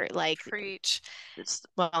year. Like Preach. it's,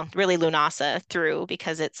 well, really Lunasa through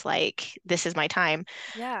because it's like this is my time.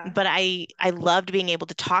 Yeah. But I loved being able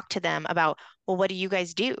to talk to them about, well, what do you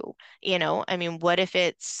guys do? I mean, what if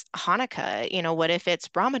it's Hanukkah? What if it's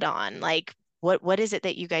Ramadan? Like, what is it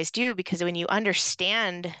that you guys do? Because when you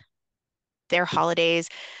understand their holidays,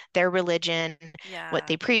 their religion, what Yeah.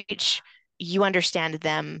 they preach, you understand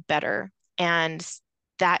them better. And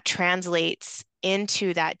that translates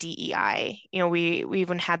into that DEI. We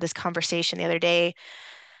even had this conversation the other day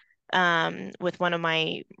with one of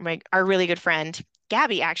my our really good friend,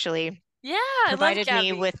 Gabby, actually Yeah. I love provided me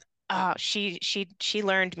Gabby. with she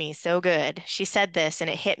learned me so good. She said this and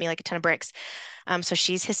it hit me like a ton of bricks. So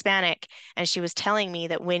she's Hispanic and she was telling me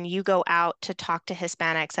that when you go out to talk to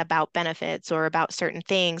Hispanics about benefits or about certain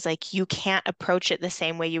things, like you can't approach it the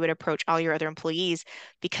same way you would approach all your other employees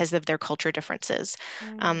because of their culture differences.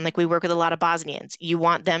 Mm. Like we work with a lot of Bosnians. You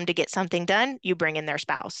want them to get something done, you bring in their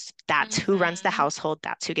spouse. That's who runs the Hmm. household.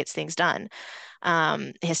 That's who gets things done.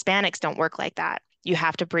 Hispanics don't work like that. You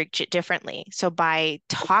have to bridge it differently. So by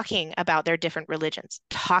talking about their different religions,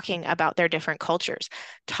 talking about their different cultures,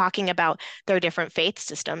 talking about their different faith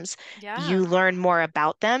systems, Yeah. you learn more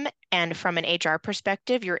about them. And from an HR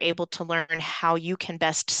perspective, you're able to learn how you can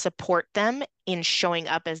best support them in showing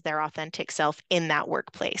up as their authentic self in that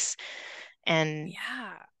workplace. And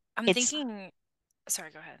Yeah. I'm it's, thinking,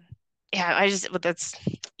 sorry, go ahead. yeah, but that's,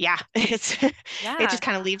 yeah, it Yeah. just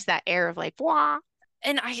kind of leaves that air of like, wow.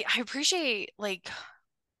 And I appreciate like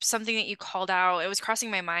something that you called out. It was crossing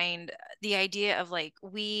my mind, the idea of like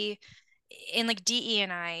we in like DE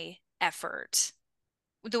and I effort,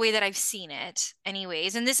 the way that I've seen it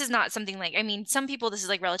anyways. And this is not something like, I mean, some people this is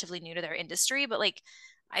like relatively new to their industry, but like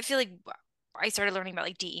I feel like I started learning about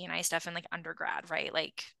like DE and I stuff in like undergrad, right?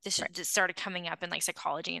 Like Right. this started coming up in like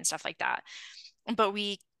psychology and stuff like that. But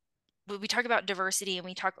we talk about diversity and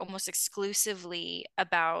we talk almost exclusively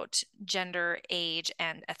about gender, age,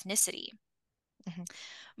 and ethnicity. Mhm.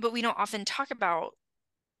 But we don't often talk about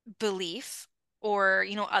belief or,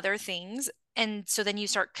 other things. And so then you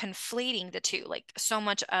start conflating the two. Like so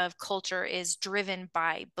much of culture is driven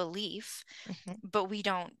by belief, Mhm. but we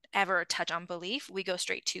don't ever touch on belief. We go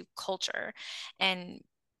straight to culture. And,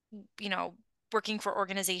 you know, working for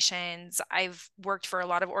organizations, I've worked for a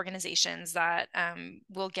lot of organizations that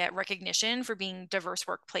will get recognition for being diverse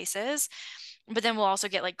workplaces, but then we'll also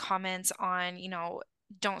get like comments on,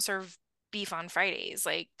 don't serve beef on Fridays.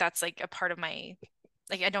 Like that's like a part of my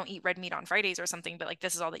like I don't eat red meat on Fridays or something, but like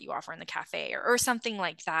this is all that you offer in the cafe or something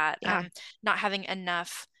like that. Yeah. Not having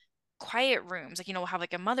enough quiet rooms. Like, we'll have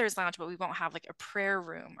like a mother's lounge, but we won't have like a prayer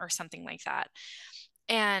room or something like that.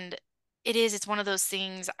 And it's one of those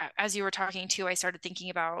things, as you were talking to, I started thinking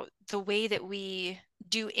about the way that we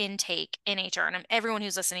do intake in HR. And everyone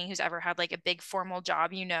who's listening who's ever had like a big formal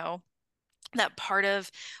job, that part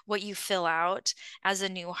of what you fill out as a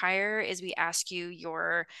new hire is we ask you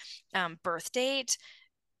your birth date.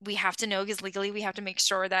 We have to know because legally we have to make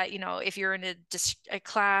sure that, if you're in a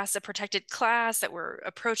class, a protected class, that we're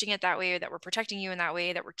approaching it that way, or that we're protecting you in that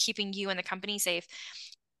way, that we're keeping you and the company safe.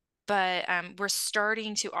 But we're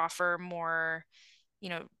starting to offer more, you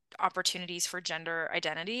know, opportunities for gender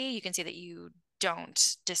identity. You can say that you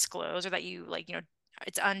don't disclose or that you like,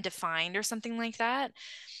 it's undefined or something like that.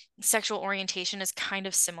 Sexual orientation is kind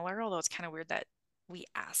of similar, although it's kind of weird that we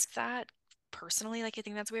ask that personally. Like I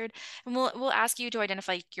think that's weird. And we'll ask you to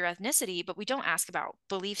identify your ethnicity, but we don't ask about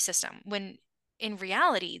belief system when in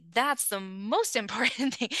reality, that's the most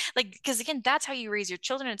important thing. Like, because again, that's how you raise your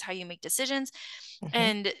children, it's how you make decisions. Mhm.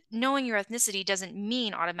 And knowing your ethnicity doesn't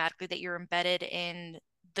mean automatically that you're embedded in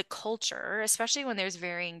the culture, especially when there's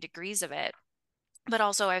varying degrees of it. But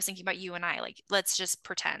also, I was thinking about you and I, like, let's just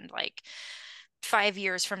pretend like 5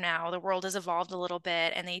 years from now, the world has evolved a little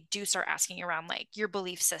bit and they do start asking around like your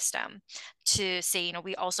belief system to say,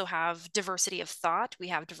 we also have diversity of thought, we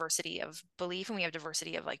have diversity of belief, and we have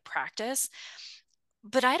diversity of like practice.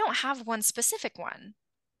 But I don't have one specific one.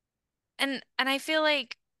 And I feel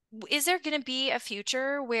like, is there going to be a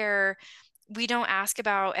future where we don't ask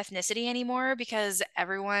about ethnicity anymore because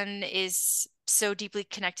everyone is so deeply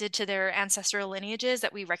connected to their ancestral lineages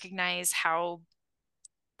that we recognize how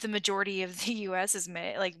the majority of the US is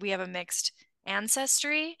like we have a mixed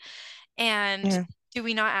ancestry? And Yeah. do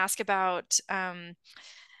we not ask about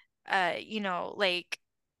like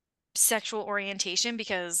sexual orientation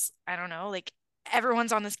because I don't know, like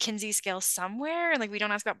everyone's on this Kinsey scale somewhere, and like we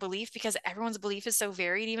don't ask about belief because everyone's belief is so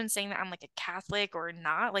varied. Even saying that I'm like a Catholic or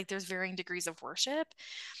not, like there's varying degrees of worship.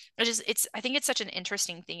 I think it's such an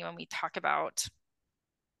interesting thing when we talk about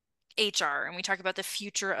HR and we talk about the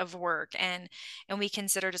future of work, and we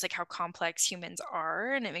consider just like how complex humans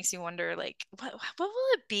are, and it makes me wonder like what will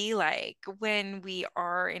it be like when we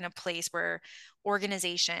are in a place where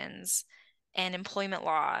organizations and employment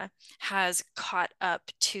law has caught up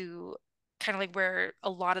to kind of like where a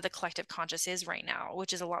lot of the collective conscious is right now,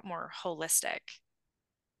 which is a lot more holistic.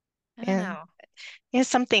 I don't Yeah. know. It's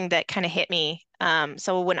something that kind of hit me.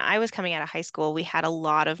 So when I was coming out of high school, we had a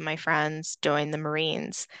lot of my friends join the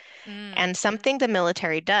Marines. Mm, And something the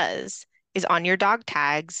military does is on your dog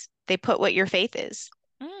tags, they put what your faith is.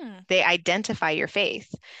 mm. They identify your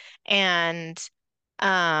faith. And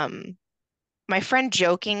um, my friend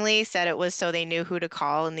jokingly said it was so they knew who to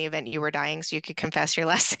call in the event you were dying so you could confess your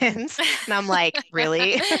lessons. And I'm like,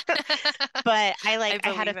 really? But I I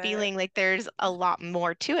had a believe it. feeling like there's a lot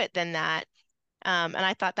more to it than that. And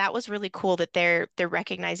I thought that was really cool that they're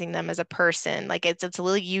recognizing them as a person. Like it's a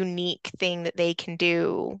little unique thing that they can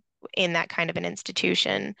do in that kind of an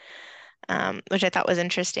institution, which I thought was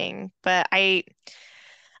interesting. But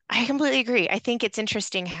I completely agree. I think it's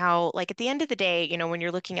interesting how, like at the end of the day, when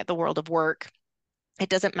you're looking at the world of work, it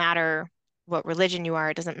doesn't matter what religion you are,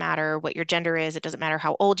 it doesn't matter what your gender is, it doesn't matter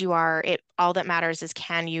how old you are. It all that matters is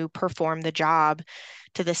can you perform the job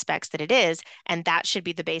to the specs that it is, and that should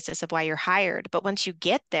be the basis of why you're hired. But once you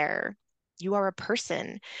get there, you are a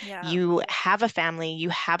person. Yeah. You have a family, you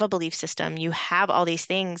have a belief system, you have all these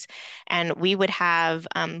things. And we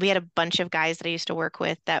had a bunch of guys that I used to work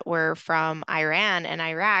with that were from Iran and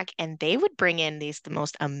Iraq, and they would bring in the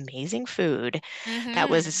most amazing food that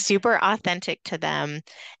was Hmm. super authentic to them.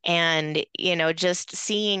 And, just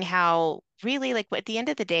seeing how really, like, at the end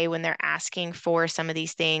of the day, when they're asking for some of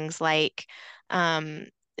these things, like,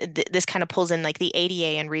 this kind of pulls in like the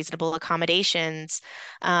ADA and reasonable accommodations,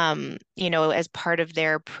 as part of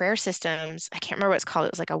their prayer systems. I can't remember what it's called.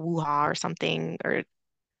 It was like a wuha or something, or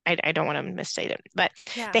I don't want to misstate it, but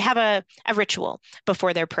they Yeah. have a ritual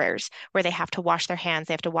before their prayers where they have to wash their hands,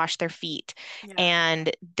 they have to wash their feet. Yeah.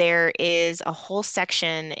 And there is a whole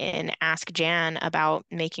section in Ask Jan about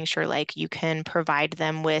making sure like you can provide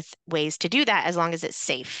them with ways to do that as long as it's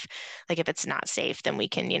safe. Like if it's not safe, then we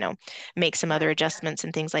can, make some other Yeah. adjustments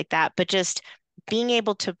and things like that. But just being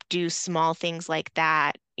able to do small things like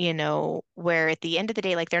that, where at the end of the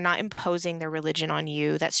day, like they're not imposing their religion on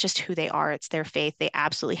you. That's just who they are. It's their faith. They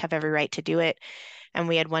absolutely have every right to do it. And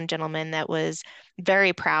we had one gentleman that was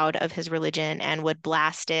very proud of his religion and would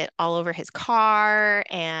blast it all over his car.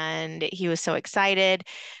 And he was so excited.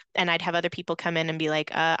 And I'd have other people come in and be like,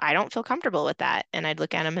 I don't feel comfortable with that. And I'd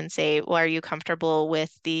look at him and say, well, are you comfortable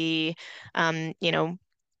with um, you know,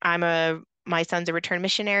 my son's a return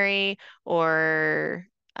missionary, or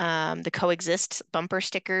the coexist bumper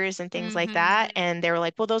stickers and things like Hmm. that. And they were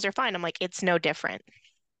like, well, those are fine. I'm like, it's no different.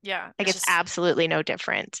 Yeah. Like, It's it's just, absolutely no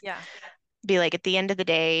different. yeah. Be like, at the end of the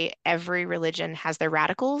day, every religion has their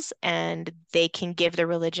radicals and they can give their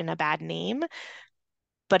religion a bad name.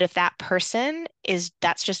 But if that person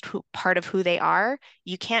that's just part of who they are,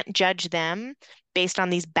 you can't judge them based on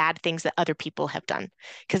these bad things that other people have done,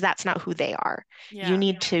 because that's not who they are. You Yeah.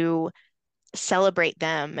 need to celebrate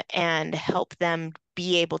them and help them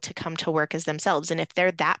be able to come to work as themselves. And if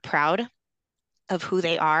they're that proud of who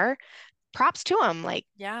they are, props to them. Like,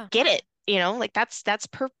 Yeah. get it, like that's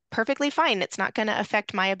perfectly fine. It's not going to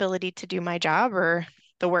affect my ability to do my job or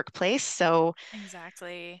the workplace. So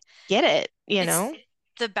Exactly. get it, It's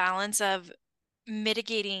the balance of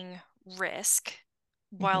mitigating risk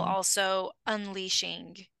while hmm also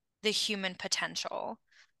unleashing the human potential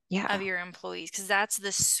of Yeah. your employees, because that's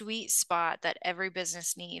the sweet spot that every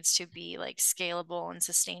business needs to be like scalable and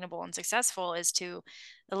sustainable and successful, is to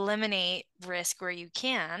eliminate risk where you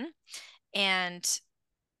can and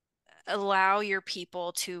allow your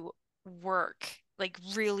people to work like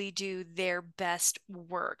really do their best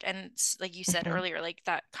work. And like you said Mhm. earlier, like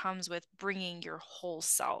that comes with bringing your whole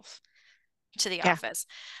self to the Yeah. office.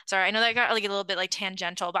 Sorry, I know that got like a little bit like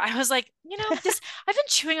tangential, but I was like, this I've been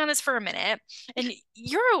chewing on this for a minute, and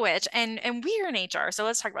you're a witch, and we're in HR, so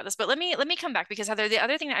let's talk about this. But let me come back because Heather, the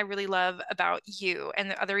other thing that I really love about you,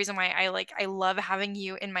 and the other reason why I love having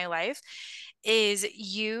you in my life is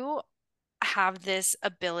you have this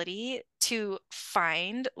ability to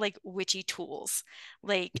find like witchy tools,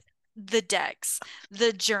 like the decks,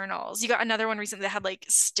 the journals. You got another one recently that had like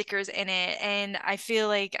stickers in it, and I feel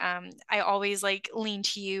like I always like lean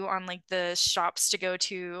to you on like the shops to go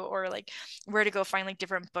to or like where to go find like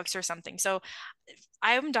different books or something. So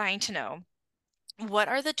I'm dying to know, what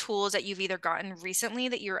are the tools that you've either gotten recently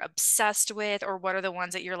that you're obsessed with, or what are the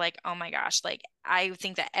ones that you're like, oh my gosh, like I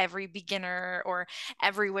think that every beginner or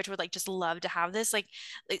every witch would like just love to have this. Like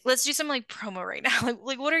let's do some like promo right now.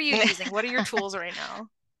 Like what are you using? What are your tools right now?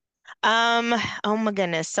 Um, oh my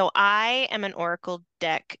goodness. So I am an Oracle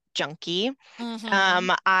deck junkie.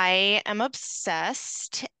 Mm-hmm. I am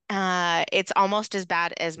obsessed. It's almost as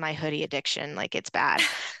bad as my hoodie addiction. Like it's bad.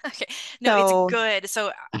 Okay. No, it's So, good.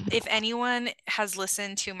 So if anyone has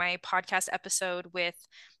listened to my podcast episode with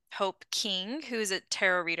Hope King, who's a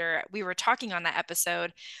tarot reader, we were talking on that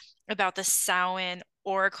episode about the Samhain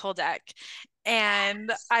Oracle deck. And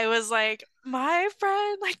yes. I was like, my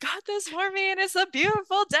friend like got this for me and it's a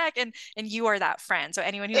beautiful deck. And you are that friend. So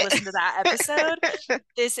anyone who listened to that episode,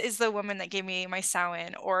 this is the woman that gave me my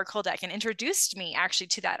Samhain Oracle deck and introduced me actually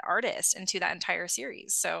to that artist and to that entire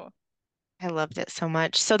series. So I loved it so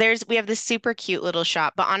much. So we have this super cute little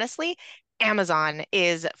shop, but honestly, Amazon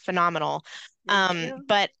is phenomenal. thank you.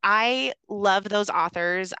 But I love those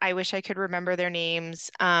authors. I wish I could remember their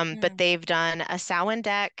names. But Mm. they've done a Samhain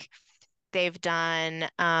deck. They've done,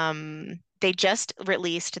 they just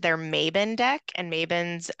released their Maven deck, and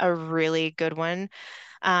Maven's a really good one.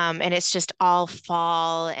 And it's just all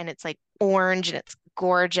fall and it's like orange and it's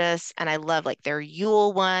gorgeous. And I love like their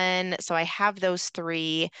Yule one. So I have those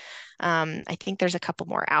three. I think there's a couple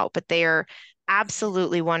more out, but they are Yeah.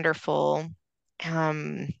 absolutely wonderful.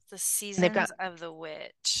 Um, The and they've got, Seasons of the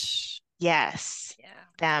Witch. yes, Yeah.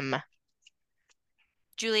 them. I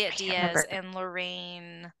Juliet can't Diaz remember. and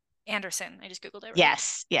Lorraine Anderson. I just Googled it right now.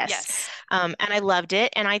 Yes, yes. Yes. And I loved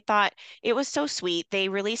it. And I thought it was so sweet. They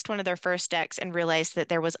released one of their first decks and realized that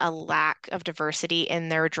there was a lack of diversity in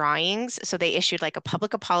their drawings. So they issued like a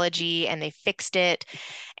public apology and they fixed it.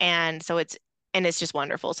 And it's just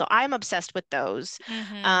wonderful. So I'm obsessed with those.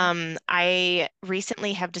 Mm-hmm. I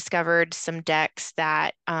recently have discovered some decks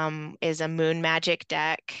that is a moon magic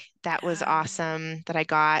deck that was Ah, awesome that I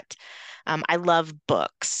got. I love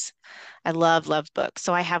books. I love, love books.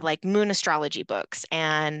 So I have like moon astrology books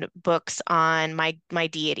and books on my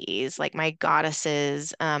deities, like my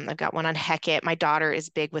goddesses. I've got one on Hecate. My daughter is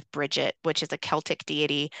big with Bridget, which is a Celtic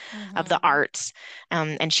deity of the mm-hmm. arts.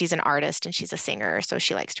 And she's an artist and she's a singer, so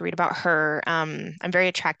she likes to read about her. I'm very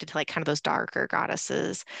attracted to like kind of those darker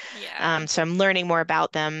goddesses. Yeah. So I'm learning more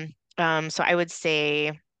about them. So I would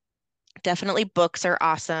say definitely books are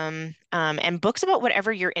awesome. And books about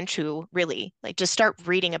whatever you're into, really. Like just start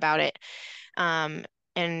reading about it,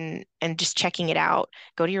 and just checking it out.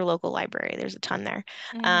 Go to your local library. There's a ton there.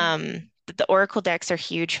 Mm-hmm. But the Oracle decks are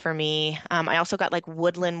huge for me. I also got like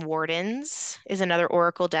Woodland Wardens is another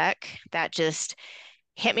Oracle deck that just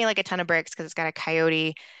hit me like a ton of bricks because it's got a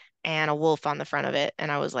coyote and a wolf on the front of it.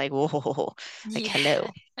 And I was like, whoa, like Yeah. hello.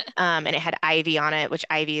 And it had ivy on it, which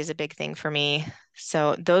ivy is a big thing for me.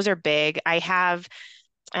 So those are big. I have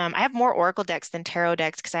more Oracle decks than tarot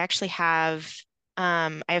decks because I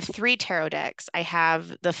have three tarot decks. I have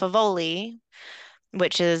the Favoli,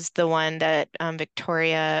 which is the one that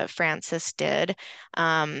Victoria Francis did.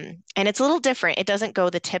 And it's a little different. It doesn't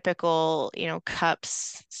go the typical,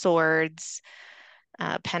 cups, swords,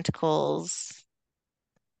 pentacles,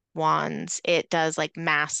 wands. It does like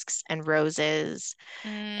masks and roses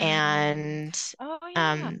Mm. and Oh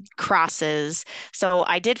yeah. crosses. So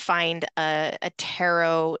I did find a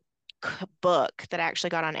tarot book that I actually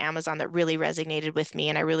got on Amazon that really resonated with me,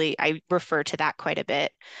 and I refer to that quite a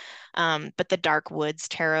bit. But the Dark Woods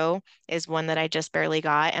Tarot is one that I just barely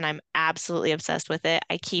got, and I'm absolutely obsessed with it.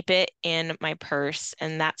 I keep it in my purse,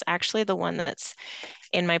 and that's actually the one that's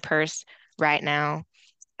in my purse right now.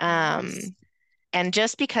 Nice. Um, and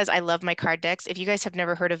just because I love my card decks, if you guys have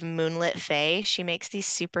never heard of Moonlit Fae, she makes these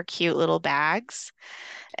super cute little bags.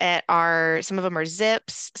 Some of them are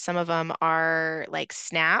zips, some of them are like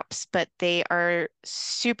snaps, but they are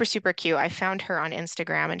super, super cute. I found her on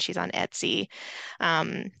Instagram and she's on Etsy.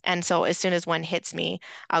 And so as soon as one hits me,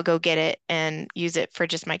 I'll go get it and use it for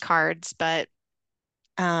just my cards. But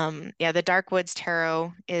Yeah, the Dark Woods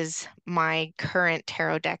Tarot is my current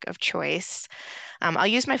tarot deck of choice. I'll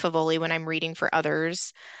use my Favoli when I'm reading for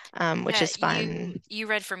others, which Yeah, is you fun. you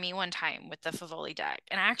read for me one time with the Favoli deck.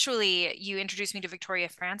 And actually you introduced me to Victoria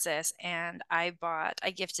Francis and I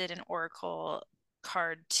gifted an Oracle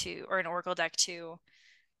card to or an Oracle deck to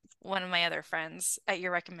one of my other friends at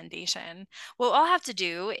your recommendation. What I'll have to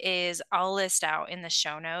do is I'll list out in the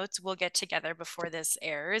show notes. We'll get together before this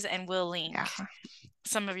airs and we'll Yeah. link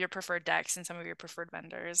some of your preferred decks and some of your preferred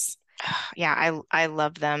vendors. Yeah, I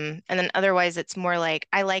love them. And then otherwise it's more like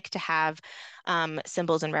I like to have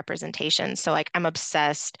symbols and representations. So like I'm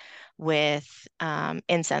obsessed with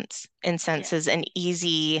incense. Yeah. Incense is an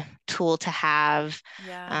easy tool to have.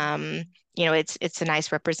 Yeah. Um, it's a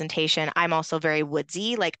nice representation. I'm also very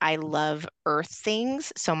woodsy. Like I love earth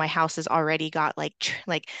things. So my house has already got like tr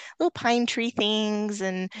like little pine tree things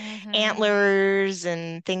and Mm-hmm. antlers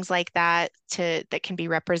and things like that to that can be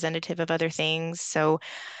representative of other things. So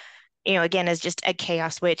again, as just a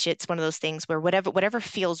chaos witch, it's one of those things where whatever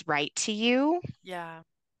feels right to you, Yeah.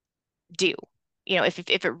 do. If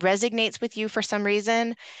it resonates with you for some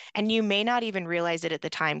reason, and you may not even realize it at the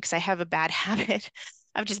time, because I have a bad habit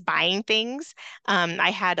of just buying things. I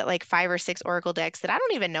had like 5 or 6 Oracle decks that I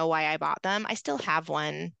don't even know why I bought them. I still have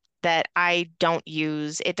one that I don't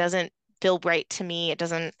use. It doesn't feel right to me. It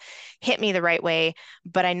doesn't hit me the right way,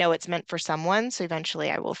 but I know it's meant for someone. So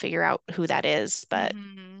eventually I will figure out who that is. But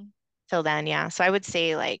Mm-hmm. till then, yeah. So I would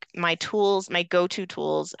say like my tools, my go-to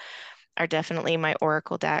tools are definitely my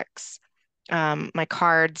Oracle decks, my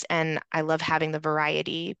cards, and I love having the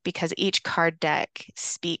variety because each card deck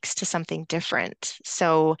speaks to something different.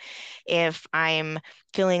 So if I'm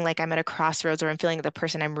feeling like I'm at a crossroads or I'm feeling that the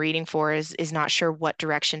person I'm reading for is not sure what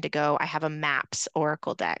direction to go, I have a maps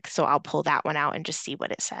Oracle deck. So I'll pull that one out and just see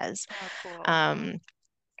what it says. Oh, cool. Um,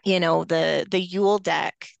 the Yule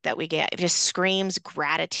deck that we get, it just screams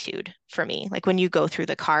gratitude for me. Like when you go through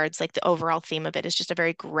the cards, like the overall theme of it is just a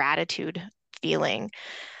very gratitude feeling.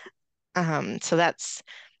 So that's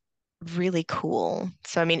really cool.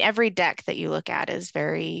 So I mean, every deck that you look at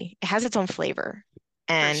it has its own flavor.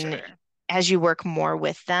 For And sure. as you work more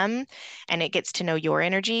with them and it gets to know your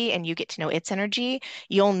energy and you get to know its energy,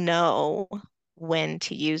 you'll know when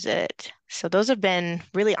to use it. So those have been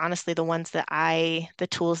really honestly the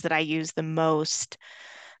tools that I use the most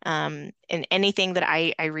in anything that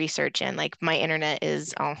I research in. Like my internet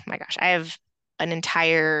is, oh my gosh, I have an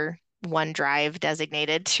entire OneDrive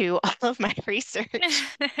designated to all of my research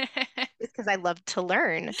just because I love to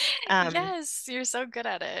learn. Um, Yes, you're so good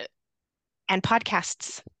at it. and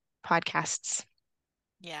podcasts.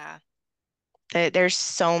 Yeah. There's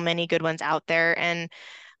so many good ones out there. And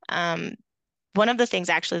um, one of the things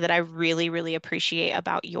actually that I really, really appreciate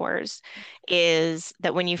about yours is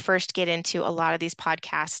that when you first get into a lot of these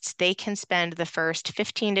podcasts, they can spend the first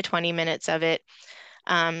 15 to 20 minutes of it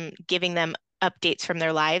giving them updates from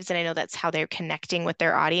their lives. And I know that's how they're connecting with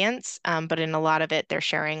their audience. But in a lot of it, they're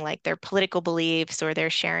sharing like their political beliefs or they're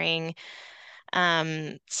sharing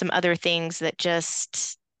some other things that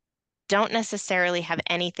just don't necessarily have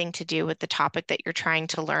anything to do with the topic that you're trying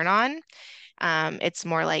to learn on. It's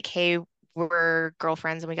more like, hey, we're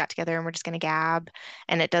girlfriends and we got together and we're just going to gab.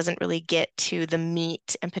 And it doesn't really get to the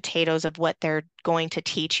meat and potatoes of what they're going to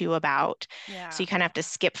teach you about. So Yeah. you kind of have to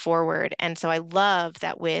skip forward. And so I love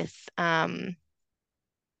that with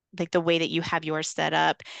like the way that you have yours set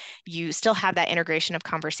up, you still have that integration of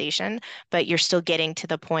conversation, but you're still getting to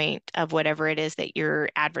the point of whatever it is that you're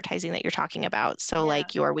advertising that you're talking about. So, Yeah.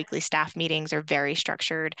 like your weekly staff meetings are very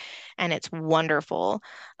structured and it's wonderful.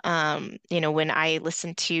 When I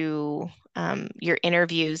listen to your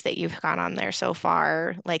interviews that you've got on there so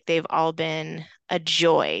far, like they've all been a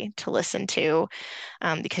joy to listen to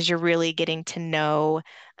because you're really getting to know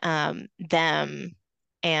them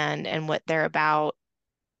and what they're about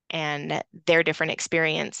and their different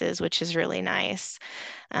experiences, which is really nice.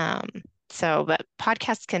 Um, but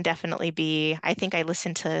podcasts can definitely be, I think I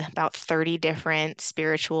listen to about 30 different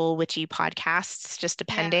spiritual, witchy podcasts, just Yeah.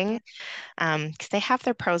 depending, because they have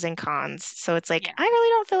their pros and cons. So it's like, Yeah. I really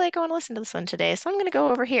don't feel like I want to listen to this one today, so I'm going to go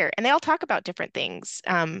over here. And they all talk about different things.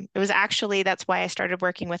 It was actually, that's why I started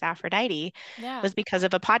working with Aphrodite, Yeah. was because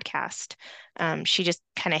of a podcast. She just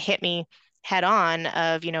kind of hit me head on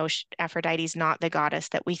of, Aphrodite's not the goddess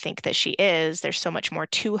that we think that she is. There's so much more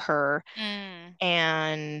to her. Mm.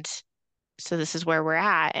 And so this is where we're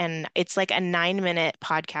at. And it's like a 9-minute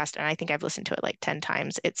podcast. And I think I've listened to it like 10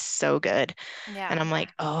 times. It's so good. And Yeah. I'm like,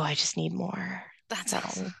 oh, I just need more. That's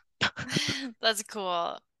So that's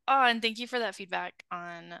cool. Oh, and thank you for that feedback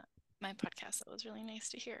on my podcast. That was really nice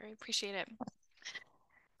to hear. I appreciate it.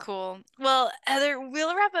 Cool. Well, Heather,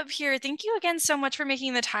 we'll wrap up here. Thank you again so much for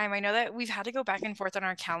making the time. I know that we've had to go back and forth on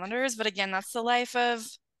our calendars, but again, that's the life of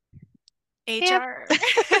Yeah. HR.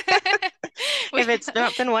 If it's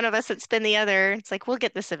not been one of us, it's been the other. It's like, we'll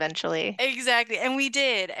get this eventually. Exactly. And we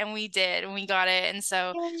did, and we did, and we got it. And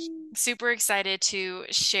so Yay. super excited to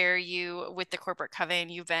share you with the Corporate Coven.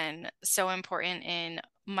 You've been so important in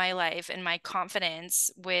my life and my confidence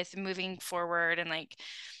with moving forward. And like,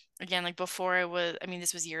 again, like before I mean,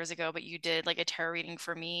 this was years ago, but you did like a tarot reading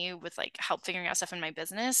for me with like help figuring out stuff in my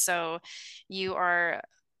business. So you are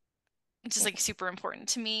just like super important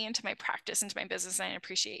to me and to my practice and to my business. And I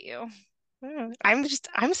appreciate you.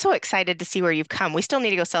 I'm so excited to see where you've come. We still need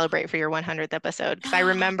to go celebrate for your 100th episode because I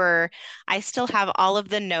remember I still have all of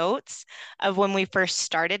the notes of when we first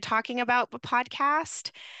started talking about the podcast.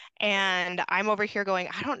 And I'm over here going,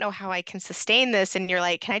 I don't know how I can sustain this. And you're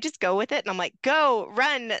like, can I just go with it? And I'm like, go,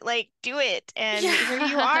 run, like do it. And here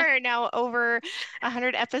you Yeah, are now over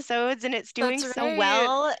 100 episodes and it's doing that's so right.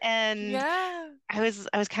 well. And Yeah. I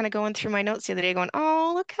was kind of going through my notes the other day going,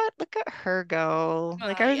 oh, look at her go.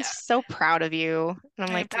 Like I was Yeah, so proud of you. And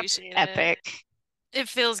I'm I like, that's appreciate it. epic. It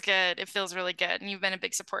feels good. It feels really good. And you've been a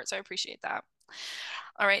big support, so I appreciate that.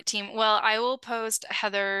 All right, team. Well, I will post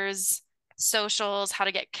Heather's socials, how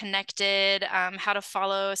to get connected, how to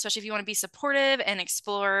follow, especially if you want to be supportive and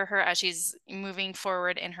explore her as she's moving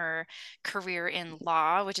forward in her career in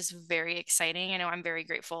law, which is very exciting. I know I'm very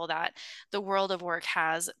grateful that the world of work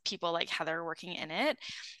has people like Heather working in it.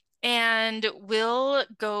 And we'll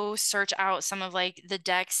go search out some of like the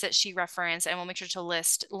decks that she referenced, and we'll make sure to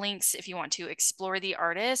list links if you want to explore the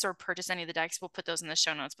artist or purchase any of the decks. We'll put those in the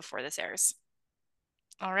show notes before this airs.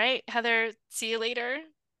 All right, Heather, see you later.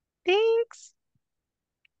 Thanks.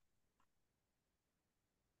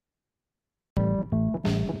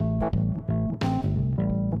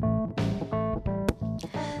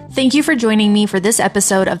 Thank you for joining me for this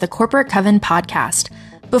episode of the Corporate Coven podcast.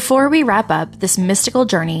 Before we wrap up this mystical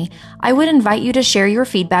journey, I would invite you to share your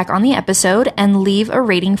feedback on the episode and leave a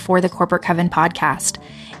rating for the Corporate Coven podcast.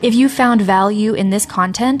 If you found value in this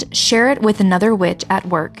content, share it with another witch at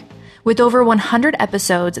work. With over 100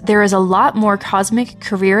 episodes, there is a lot more cosmic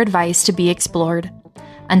career advice to be explored.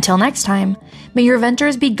 Until next time, may your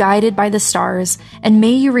ventures be guided by the stars, and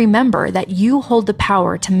may you remember that you hold the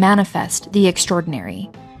power to manifest the extraordinary.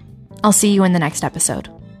 I'll see you in the next episode.